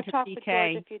dear friend I've to talked PK. with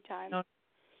George a few times.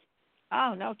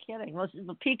 Oh, no kidding. Well,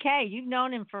 PK, you've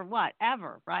known him for what?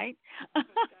 Ever, right?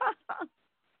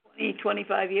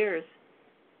 25 years.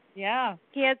 Yeah.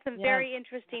 He had some very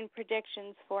interesting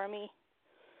predictions for me.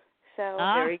 So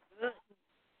very good.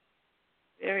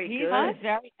 Very good.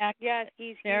 Very accurate. Yes,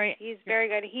 he's very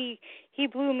good. He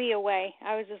blew me away.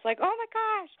 I was just like, oh my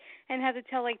gosh, and had to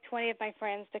tell like 20 of my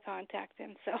friends to contact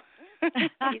him. So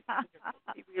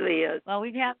he really is. Well,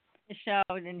 we've had the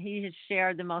show, and he has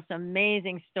shared the most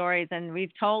amazing stories, and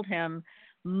we've told him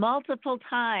multiple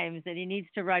times that he needs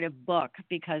to write a book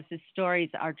because his stories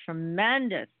are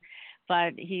tremendous,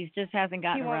 but he just hasn't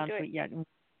gotten around to it yet.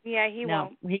 Yeah, he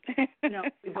won't. No,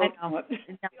 we both won't.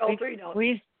 All three don't.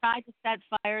 We've tried to set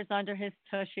fires under his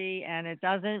tushy, and it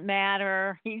doesn't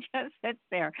matter. He just sits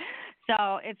there.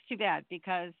 So it's too bad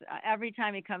because every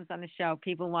time he comes on the show,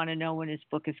 people want to know when his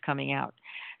book is coming out.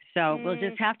 So we'll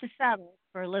just have to settle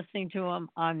for listening to him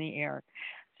on the air.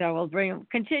 So we'll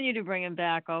continue to bring him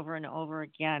back over and over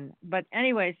again. But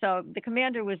anyway, so the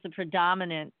commander was the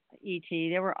predominant ET.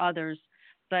 There were others,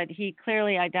 but he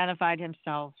clearly identified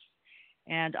himself.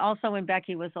 And also when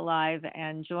Becky was alive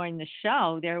and joined the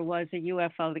show, there was a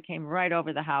UFO that came right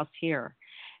over the house here.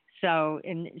 So,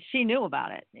 and she knew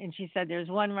about it. And she said, there's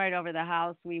one right over the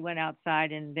house. We went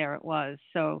outside and there it was.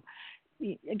 So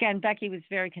again, Becky was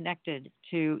very connected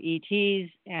to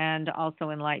ETs and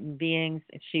also enlightened beings.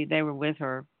 They were with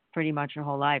her pretty much her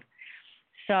whole life.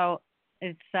 So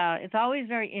it's always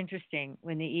very interesting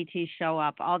when the ETs show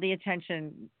up. All the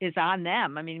attention is on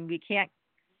them. I mean, we can't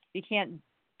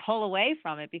pull away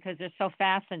from it because they're so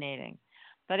fascinating.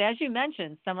 But as you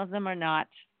mentioned, some of them are not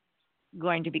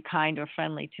going to be kind or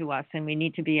friendly to us, and we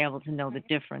need to be able to know the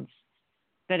difference.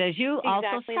 But as you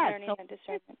also said, learning the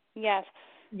discernment. Yes.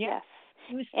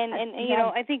 And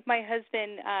I think my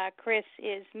husband Chris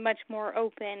is much more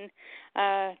open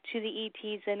to the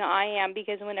ETs than I am,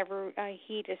 because whenever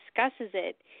he discusses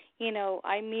it,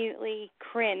 I immediately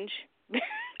cringe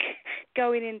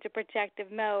going into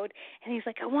protective mode, and he's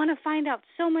like, I want to find out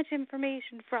so much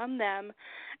information from them.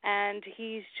 And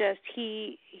he's just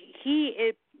he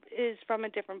is from a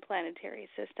different planetary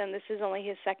system. This is only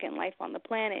his second life on the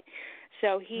planet,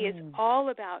 so he is all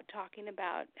about talking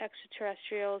about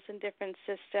extraterrestrials and different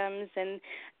systems and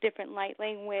different light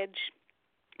language,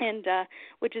 and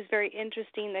which is very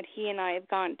interesting that he and I have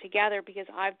gone together, because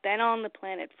I've been on the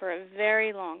planet for a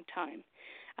very long time,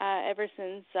 ever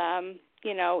since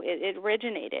it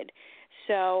originated.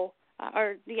 So,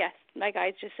 my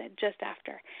guys just said just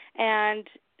after. And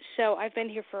so I've been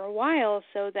here for a while,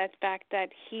 so that fact that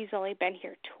he's only been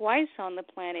here twice on the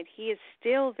planet, he is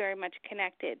still very much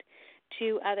connected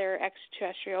to other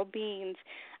extraterrestrial beings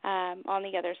on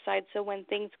the other side. So when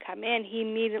things come in, he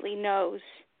immediately knows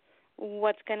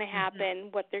what's going to happen,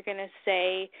 what they're going to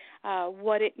say,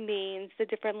 what it means, the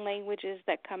different languages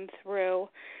that come through.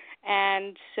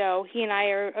 And so he and I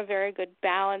are a very good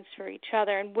balance for each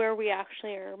other. And where we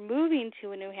actually are moving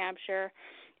to in New Hampshire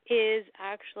is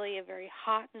actually a very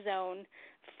hot zone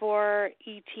for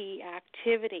ET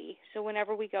activity. So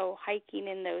whenever we go hiking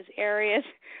in those areas,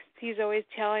 he's always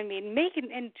telling me,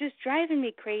 and just driving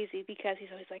me crazy, because he's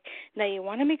always like, now you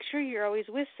want to make sure you're always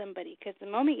with somebody, because the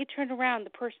moment you turn around, the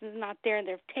person's not there and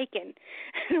they're taken.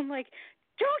 And I'm like,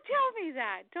 don't tell me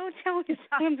that. Don't tell me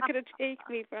someone's going to take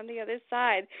me from the other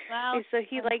side. Well, and so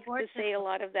he likes to say a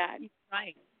lot of that.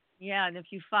 Right. Yeah, and if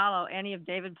you follow any of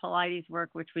David Paulides' work,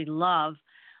 which we love,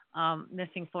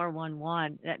 Missing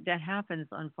 411, that happens,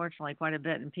 unfortunately, quite a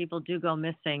bit. And people do go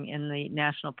missing in the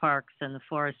national parks and the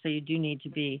forests, so you do need to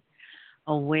be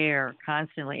aware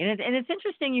constantly. And it's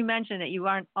interesting you mentioned that you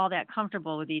aren't all that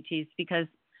comfortable with ETs, because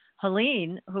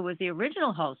Helene, who was the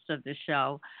original host of the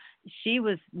show, she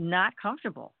was not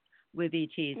comfortable with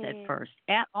ETs at first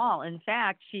at all. In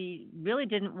fact, she really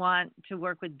didn't want to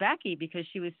work with Becky because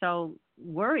she was so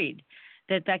worried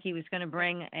that Becky was going to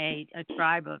bring a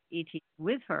tribe of ETs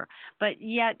with her. But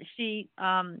yet she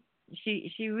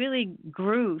she really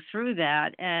grew through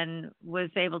that and was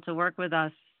able to work with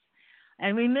us.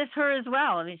 And we miss her as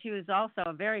well. I mean, she was also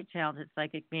a very talented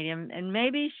psychic medium, and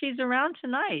maybe she's around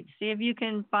tonight. See if you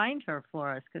can find her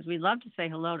for us, because we'd love to say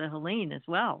hello to Helene as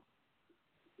well.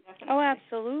 Oh,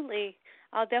 absolutely.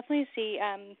 I'll definitely see.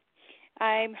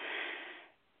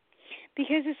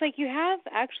 Because it's like you have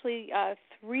actually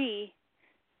 3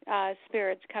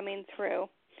 spirits coming through.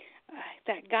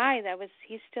 That guy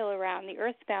he's still around. The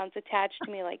Earthbound's attached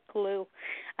to me like glue.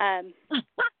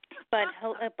 But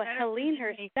Helene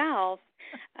herself,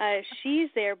 she's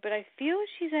there, but I feel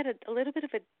she's at a little bit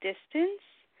of a distance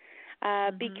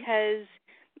because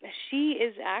she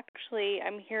is actually,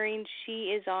 I'm hearing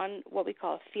she is on what we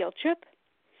call a field trip,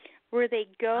 where they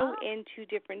go into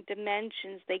different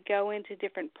dimensions. They go into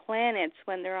different planets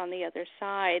when they're on the other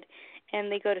side,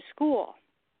 and they go to school.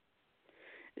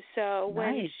 So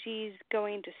when she's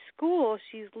going to school,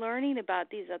 she's learning about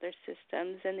these other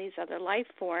systems and these other life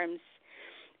forms.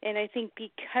 And I think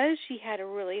because she had a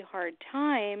really hard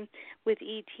time with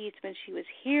ETs when she was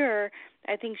here,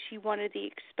 I think she wanted the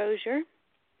exposure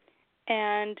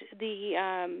and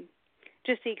the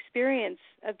just the experience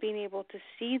of being able to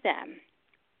see them.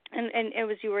 And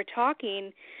as you were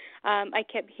talking, I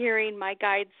kept hearing my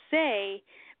guides say,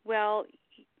 well,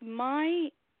 my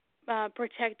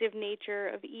protective nature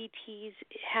of ETs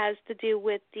has to do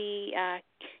with the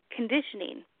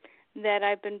conditioning that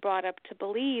I've been brought up to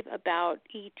believe about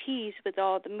ETs with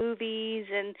all the movies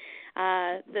and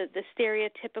the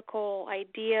stereotypical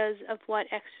ideas of what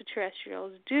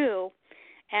extraterrestrials do.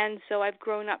 And so I've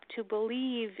grown up to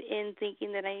believe in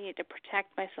thinking that I need to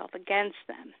protect myself against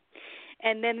them.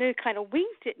 And then they kind of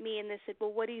winked at me and they said,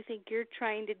 well, what do you think you're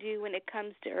trying to do when it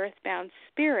comes to earthbound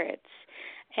spirits?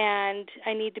 And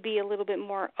I need to be a little bit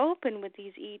more open with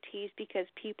these ETs because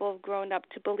people have grown up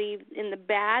to believe in the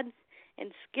bad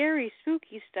and scary,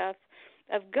 spooky stuff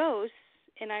of ghosts,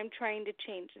 and I'm trying to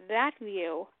change that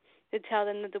view to tell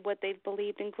them that what they've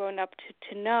believed and grown up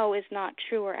to know is not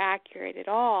true or accurate at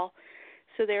all.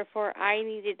 So therefore, I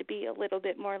needed to be a little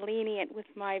bit more lenient with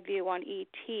my view on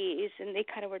ETs, and they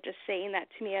kind of were just saying that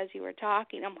to me as you were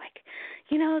talking. I'm like,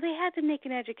 they had to make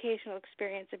an educational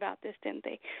experience about this, didn't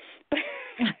they?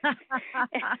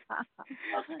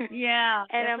 Yeah.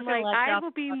 And I'm like, I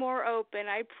will be more open,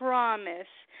 I promise.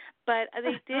 But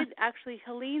they did actually,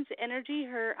 Helene's energy,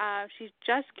 she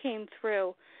just came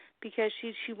through because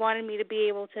she wanted me to be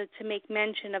able to make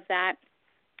mention of that.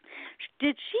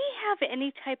 Did she have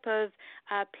any type of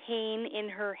pain in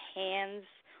her hands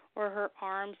or her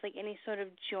arms, like any sort of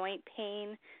joint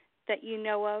pain that you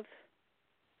know of?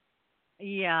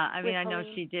 Yeah, I mean, I know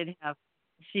she did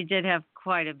have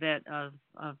quite a bit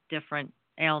of different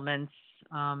ailments,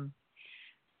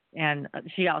 and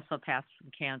she also passed from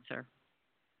cancer.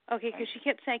 Okay, because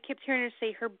I kept hearing her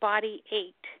say her body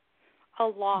ached a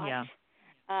lot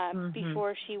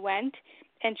before she went,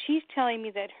 and she's telling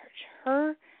me that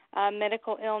her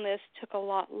medical illness took a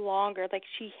lot longer, like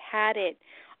she had it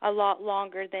a lot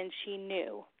longer than she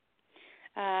knew.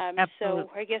 So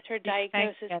I guess her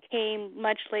diagnosis came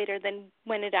much later than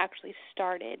when it actually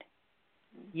started.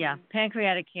 Yeah,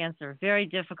 pancreatic cancer, very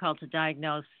difficult to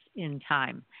diagnose in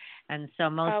time. And so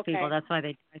most people, that's why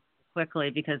they die quickly,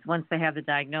 because once they have the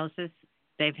diagnosis,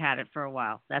 they've had it for a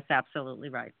while. That's absolutely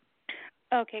right.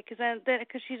 Okay,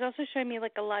 because she's also showing me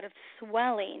like a lot of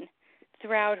swelling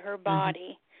throughout her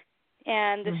body.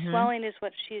 And the swelling is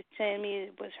what she's saying me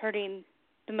was hurting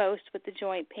the most with the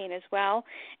joint pain as well,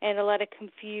 and a lot of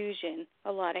confusion,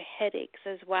 a lot of headaches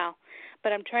as well.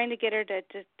 But I'm trying to get her to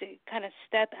kind of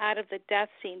step out of the death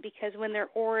scene, because when their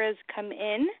auras come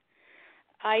in,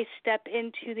 I step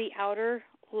into the outer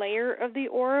layer of the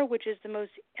aura, which is the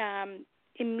most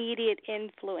immediate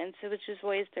influence, which is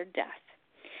always their death.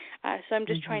 So I'm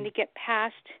just trying to get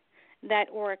past that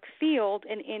auric field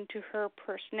and into her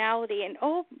personality. And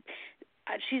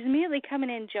she's immediately coming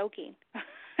in joking.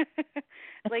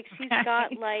 Like she's got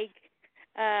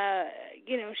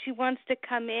she wants to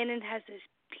come in and has this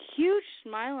huge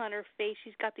smile on her face.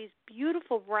 She's got these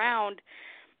beautiful round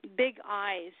big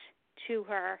eyes to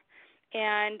her,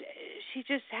 and she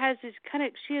just has this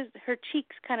her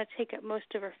cheeks kind of take up most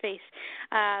of her face.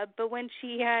 But when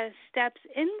she steps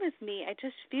in with me, I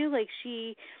just feel like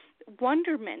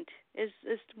wonderment is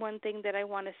one thing that I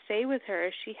want to say with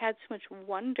her. She had so much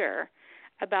wonder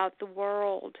about the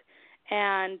world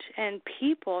and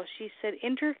people. She said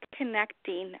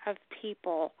interconnecting of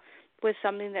people was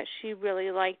something that she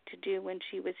really liked to do when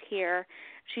she was here.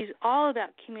 She's all about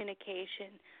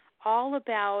communication, all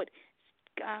about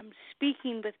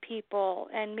speaking with people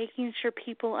and making sure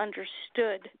people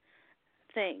understood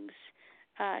things.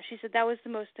 she said that was the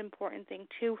most important thing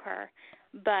to her.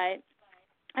 But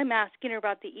I'm asking her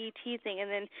about the ET thing, and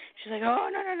then she's like, oh,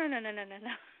 no.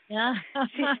 Yeah.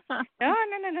 No.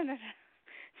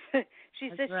 She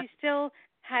said she still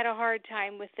had a hard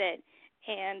time with it,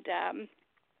 and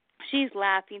she's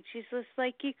laughing. She's just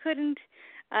like, you couldn't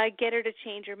get her to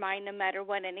change her mind no matter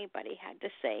what anybody had to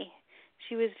say.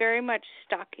 She was very much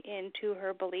stuck into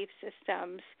her belief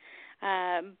systems.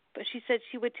 But she said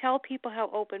she would tell people how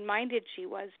open-minded she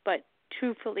was, but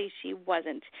truthfully she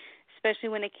wasn't, especially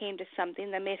when it came to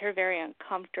something that made her very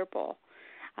uncomfortable.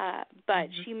 But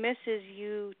she misses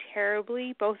you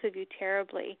terribly, both of you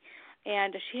terribly.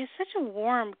 And she has such a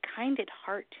warm, kinded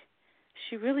heart.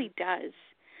 She really does.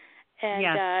 And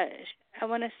I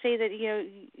want to say that,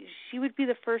 she would be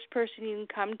the first person you can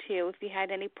come to if you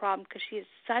had any problem, because she is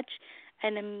such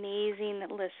an amazing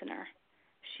listener.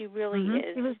 She really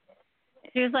is.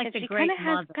 She was like the great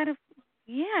mother.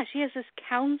 She has this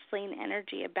counseling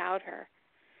energy about her.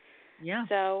 Yeah.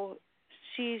 So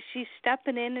she's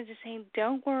stepping in and just saying,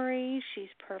 don't worry, she's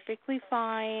perfectly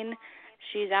fine.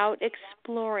 She's out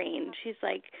exploring. She's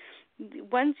like,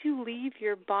 once you leave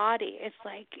your body, it's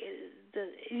like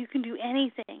you can do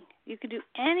anything. You can do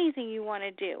anything you want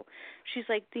to do. She's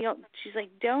like,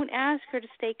 don't ask her to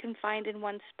stay confined in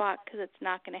one spot, because it's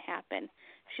not going to happen.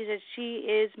 She said she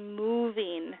is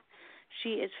moving.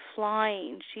 She is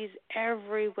flying. She's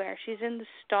everywhere. She's in the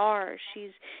stars.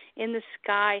 She's in the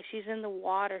sky. She's in the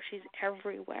water. She's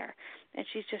everywhere. And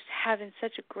she's just having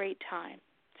such a great time.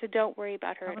 So don't worry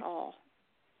about her at all.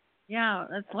 Yeah,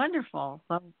 that's wonderful.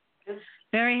 So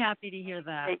very happy to hear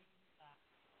that.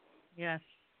 Yes,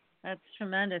 that's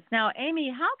tremendous. Now, Amy,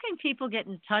 how can people get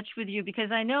in touch with you?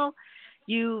 Because I know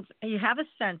you have a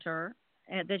center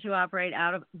that you operate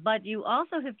out of, but you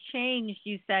also have changed.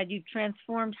 You said you've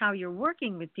transformed how you're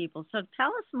working with people. So tell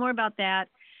us more about that,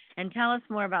 and tell us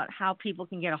more about how people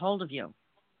can get a hold of you.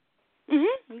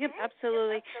 Yep,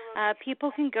 absolutely.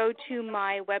 People can go to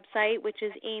my website, which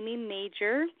is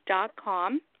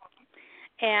amymajor.com.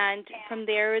 And from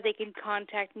there, they can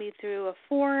contact me through a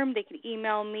form. They can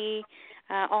email me.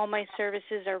 All my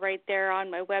services are right there on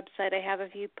my website. I have a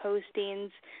few postings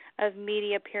of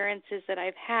media appearances that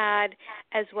I've had,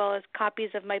 as well as copies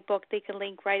of my book. They can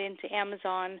link right into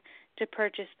Amazon to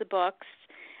purchase the books.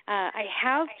 I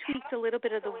have tweaked a little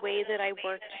bit of the way that I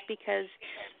work, just because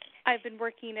I've been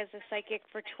working as a psychic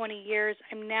for 20 years.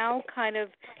 I'm now kind of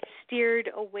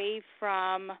steered away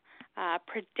from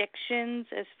predictions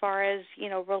as far as,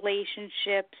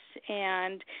 relationships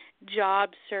and job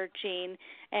searching,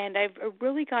 and I've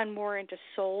really gone more into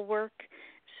soul work.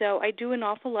 So I do an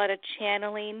awful lot of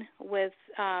channeling with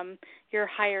your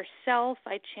higher self.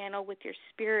 I channel with your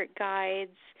spirit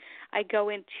guides. I go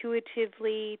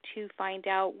intuitively to find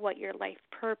out what your life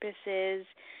purpose is,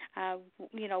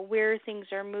 where things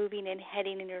are moving and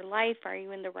heading in your life. Are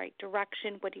you in the right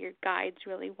direction? What do your guides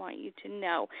really want you to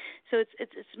know? So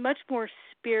it's much more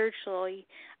spiritually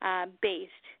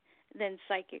based than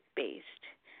psychic based.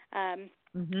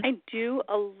 I do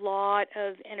a lot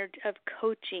of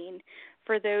coaching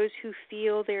for those who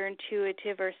feel they're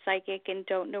intuitive or psychic and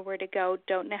don't know where to go,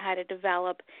 don't know how to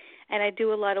develop. And I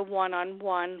do a lot of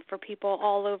one-on-one for people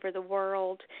all over the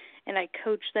world, and I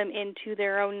coach them into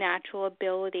their own natural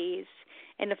abilities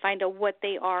and to find out what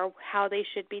they are, how they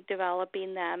should be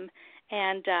developing them,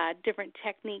 and different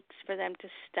techniques for them to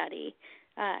study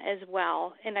as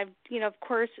well. And I've, of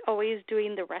course, always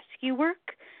doing the rescue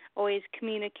work, always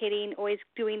communicating, always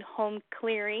doing home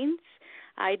clearings.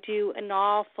 I do an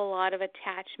awful lot of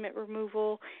attachment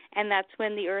removal, and that's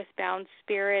when the earthbound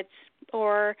spirits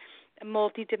or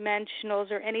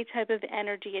multidimensionals or any type of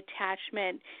energy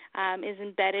attachment is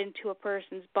embedded into a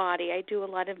person's body. I do a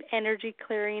lot of energy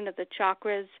clearing of the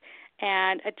chakras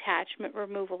and attachment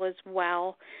removal as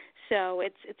well. So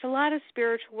it's a lot of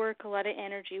spiritual work, a lot of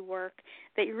energy work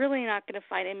that you're really not going to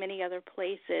find in many other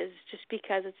places, just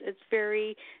because it's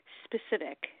very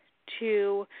specific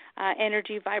to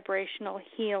energy vibrational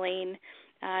healing,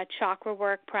 chakra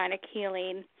work, pranic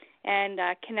healing, and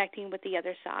connecting with the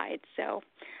other side. So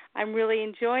I'm really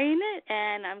enjoying it,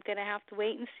 and I'm going to have to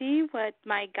wait and see what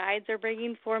my guides are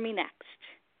bringing for me next.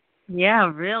 Yeah,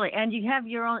 really. And you have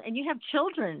your own, and you have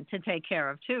children to take care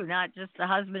of, too, not just a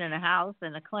husband and a house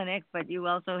and a clinic, but you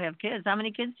also have kids. How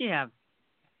many kids do you have?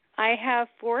 I have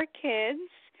 4 kids.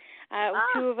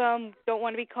 2 of them don't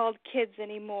want to be called kids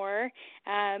anymore.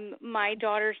 My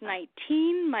daughter's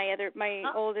 19. My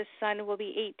oldest son will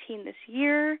be 18 this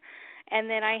year. And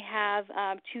then I have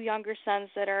 2 younger sons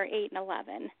that are 8 and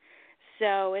 11.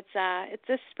 So it's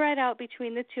a spread out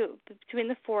between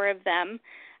the 4 of them.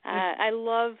 I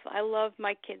love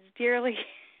my kids dearly.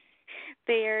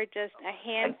 They are just a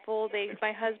handful.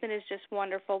 My husband is just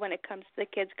wonderful when it comes to the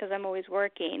kids because I'm always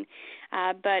working.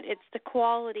 But it's the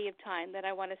quality of time that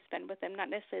I want to spend with them, not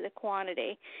necessarily the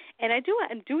quantity. And I'm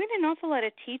doing an awful lot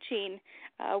of teaching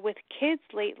with kids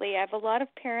lately. I have a lot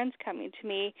of parents coming to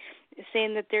me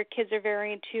saying that their kids are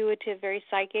very intuitive, very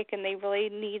psychic, and they really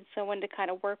need someone to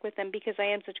kind of work with them because I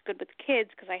am such good with kids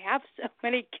because I have so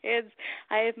many kids.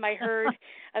 I have my herd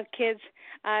of kids.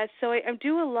 So I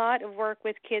do a lot of work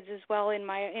with kids as well in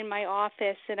my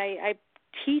office, and I'm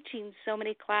teaching so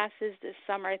many classes this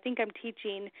summer. I think I'm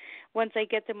teaching, once I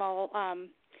get them all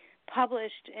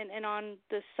published and on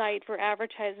the site for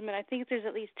advertisement, I think there's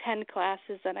at least 10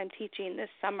 classes that I'm teaching this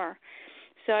summer.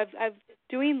 So I've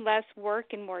doing less work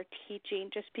and more teaching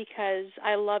just because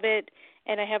I love it,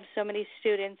 and I have so many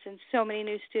students and so many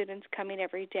new students coming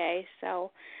every day.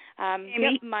 So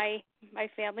yep, my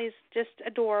family's just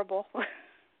adorable.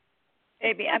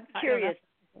 Amy, I'm curious.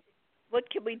 What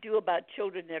can we do about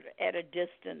children that are at a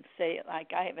distance? Say,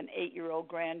 like I have an 8-year-old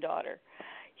granddaughter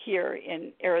here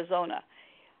in Arizona.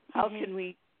 How can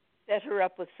we set her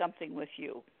up with something with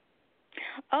you?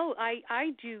 Oh,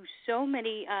 I do so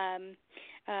many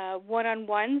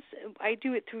one-on-ones. I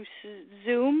do it through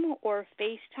Zoom or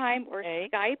FaceTime or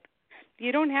Skype.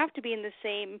 You don't have to be in the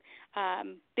same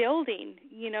building.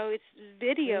 You know, it's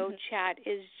video chat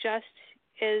is just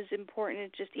as important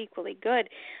and just equally good.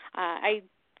 I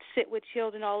sit with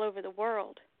children all over the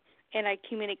world, and I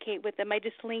communicate with them. I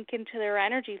just link into their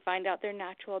energy, find out their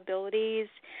natural abilities,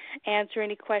 answer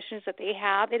any questions that they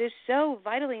have. It is so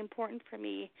vitally important for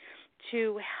me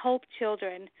to help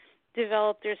children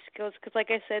develop their skills because, like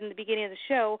I said in the beginning of the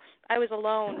show, I was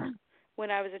alone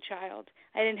when I was a child.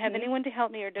 I didn't have anyone to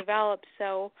help me or develop,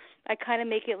 so I kind of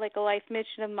make it like a life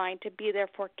mission of mine to be there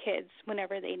for kids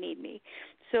whenever they need me.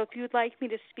 So if you'd like me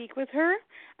to speak with her,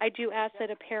 I do ask that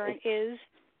a parent is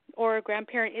or a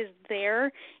grandparent is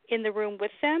there in the room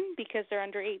with them because they're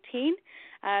under 18.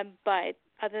 But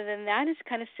other than that, it's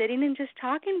kind of sitting and just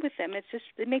talking with them. It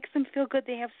makes them feel good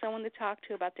they have someone to talk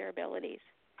to about their abilities.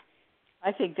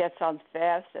 I think that sounds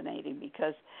fascinating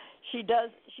because she's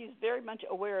very much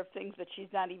aware of things, but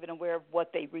she's not even aware of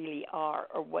what they really are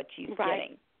or what she's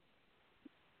getting.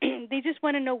 They just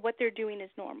want to know what they're doing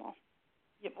is normal.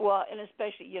 Yeah, well, and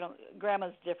especially,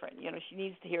 Grandma's different. She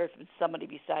needs to hear it from somebody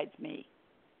besides me.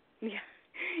 Yeah,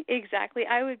 exactly.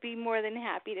 I would be more than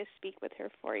happy to speak with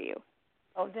her for you.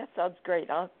 Oh, that sounds great.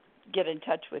 I'll get in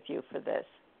touch with you for this.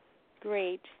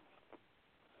 Great.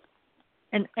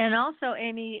 And also,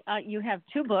 Amy, you have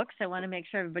 2 books I want to make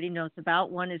sure everybody knows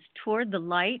about. One is Toward the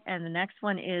Light, and the next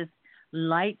one is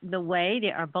Light the Way.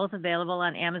 They are both available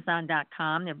on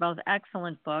Amazon.com. They're both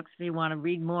excellent books if you want to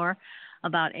read more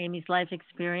about Amy's life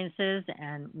experiences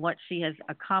and what she has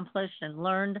accomplished and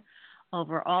learned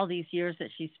over all these years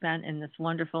that she spent in this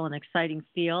wonderful and exciting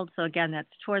field. So again, that's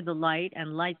Toward the Light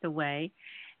and Light the Way.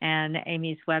 And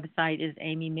Amy's website is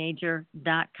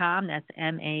amymajor.com. That's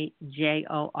MAJOR.com.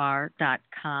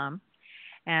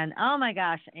 And oh my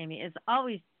gosh, Amy, it's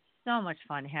always so much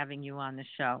fun having you on the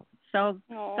show. So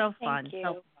fun,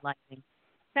 so enlightening.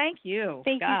 Thank you.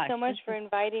 Thank you so much for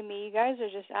inviting me. You guys are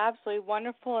just absolutely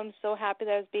wonderful. I'm so happy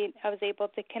that I was able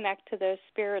to connect to those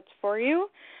spirits for you.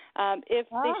 If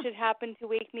they should happen to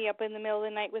wake me up in the middle of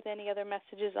the night with any other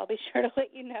messages, I'll be sure to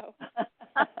let you know.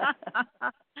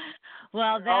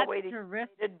 Well, that's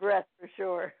terrific. Breath for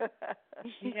sure.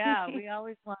 Yeah, we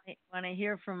always want to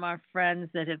hear from our friends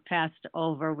that have passed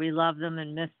over. We love them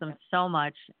and miss them so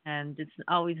much, and it's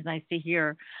always nice to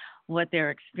hear what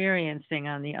they're experiencing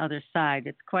on the other side.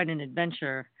 It's quite an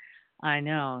adventure. I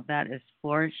know, that is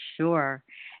for sure.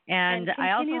 And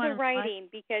I also continue the writing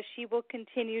because she will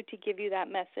continue to give you that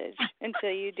message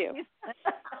until you do. It's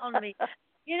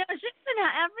just been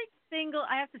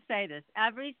I have to say this,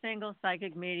 every single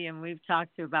psychic medium we've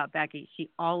talked to about Becky, she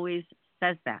always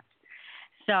says that.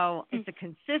 So it's a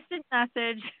consistent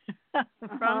message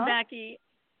from Becky,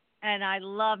 and I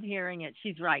love hearing it.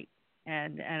 She's right.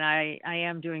 And I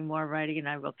am doing more writing, and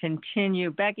I will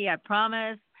continue. Becky, I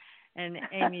promise. And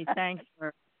Amy, thanks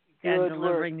for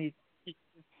delivering these.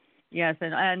 Yes,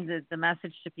 and the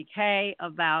message to PK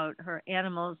about her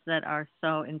animals that are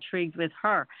so intrigued with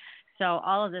her. So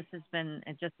all of this has been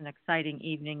just an exciting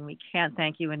evening. We can't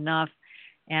thank you enough.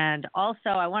 And also,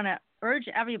 I want to urge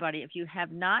everybody, if you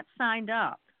have not signed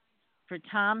up for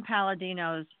Tom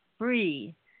Palladino's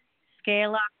free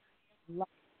Scalar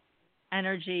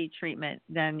energy treatment,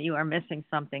 then you are missing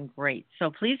something great. So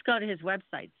please go to his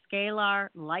website,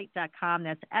 scalarlight.com.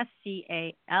 That's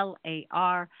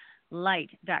SCALAR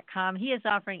light.com. He is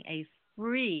offering a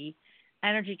free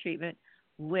energy treatment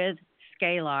with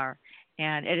Scalar.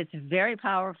 And it is very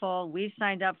powerful. We've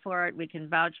signed up for it. We can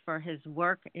vouch for his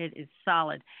work. It is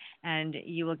solid. And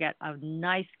you will get a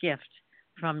nice gift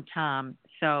from Tom.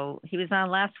 So he was on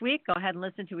last week. Go ahead and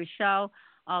listen to his show.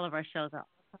 All of our shows are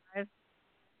archived.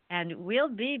 And we'll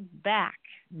be back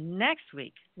next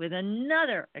week with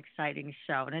another exciting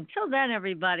show. And until then,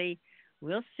 everybody,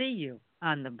 we'll see you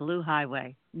on the Blue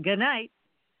Highway. Good night.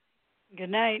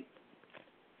 Good night.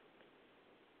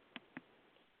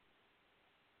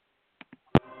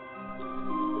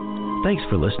 Thanks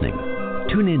for listening.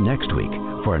 Tune in next week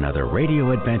for another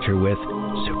radio adventure with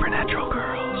Supernatural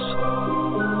Girls.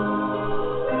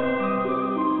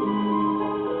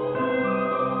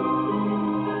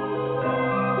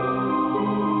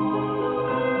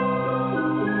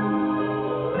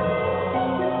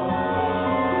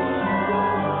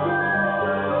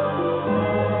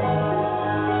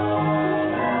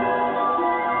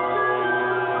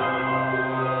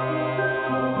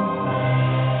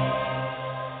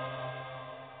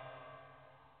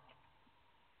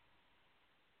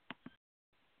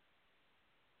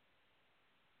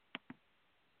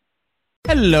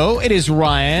 Hello, it is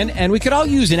Ryan, and we could all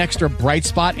use an extra bright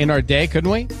spot in our day,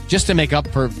 couldn't we? Just to make up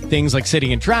for things like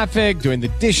sitting in traffic, doing the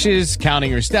dishes,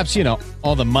 counting your steps, you know,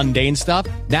 all the mundane stuff.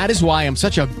 That is why I'm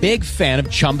such a big fan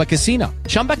of Chumba Casino.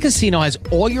 Chumba Casino has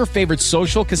all your favorite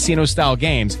social casino-style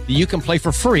games that you can play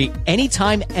for free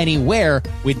anytime, anywhere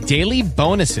with daily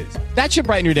bonuses. That should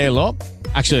brighten your day a little.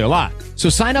 Actually, a lot. So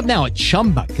sign up now at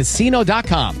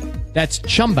ChumbaCasino.com. That's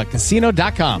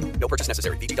ChumbaCasino.com. No purchase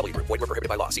necessary. VGW Group. Void where prohibited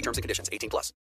by law. See terms and conditions. 18+.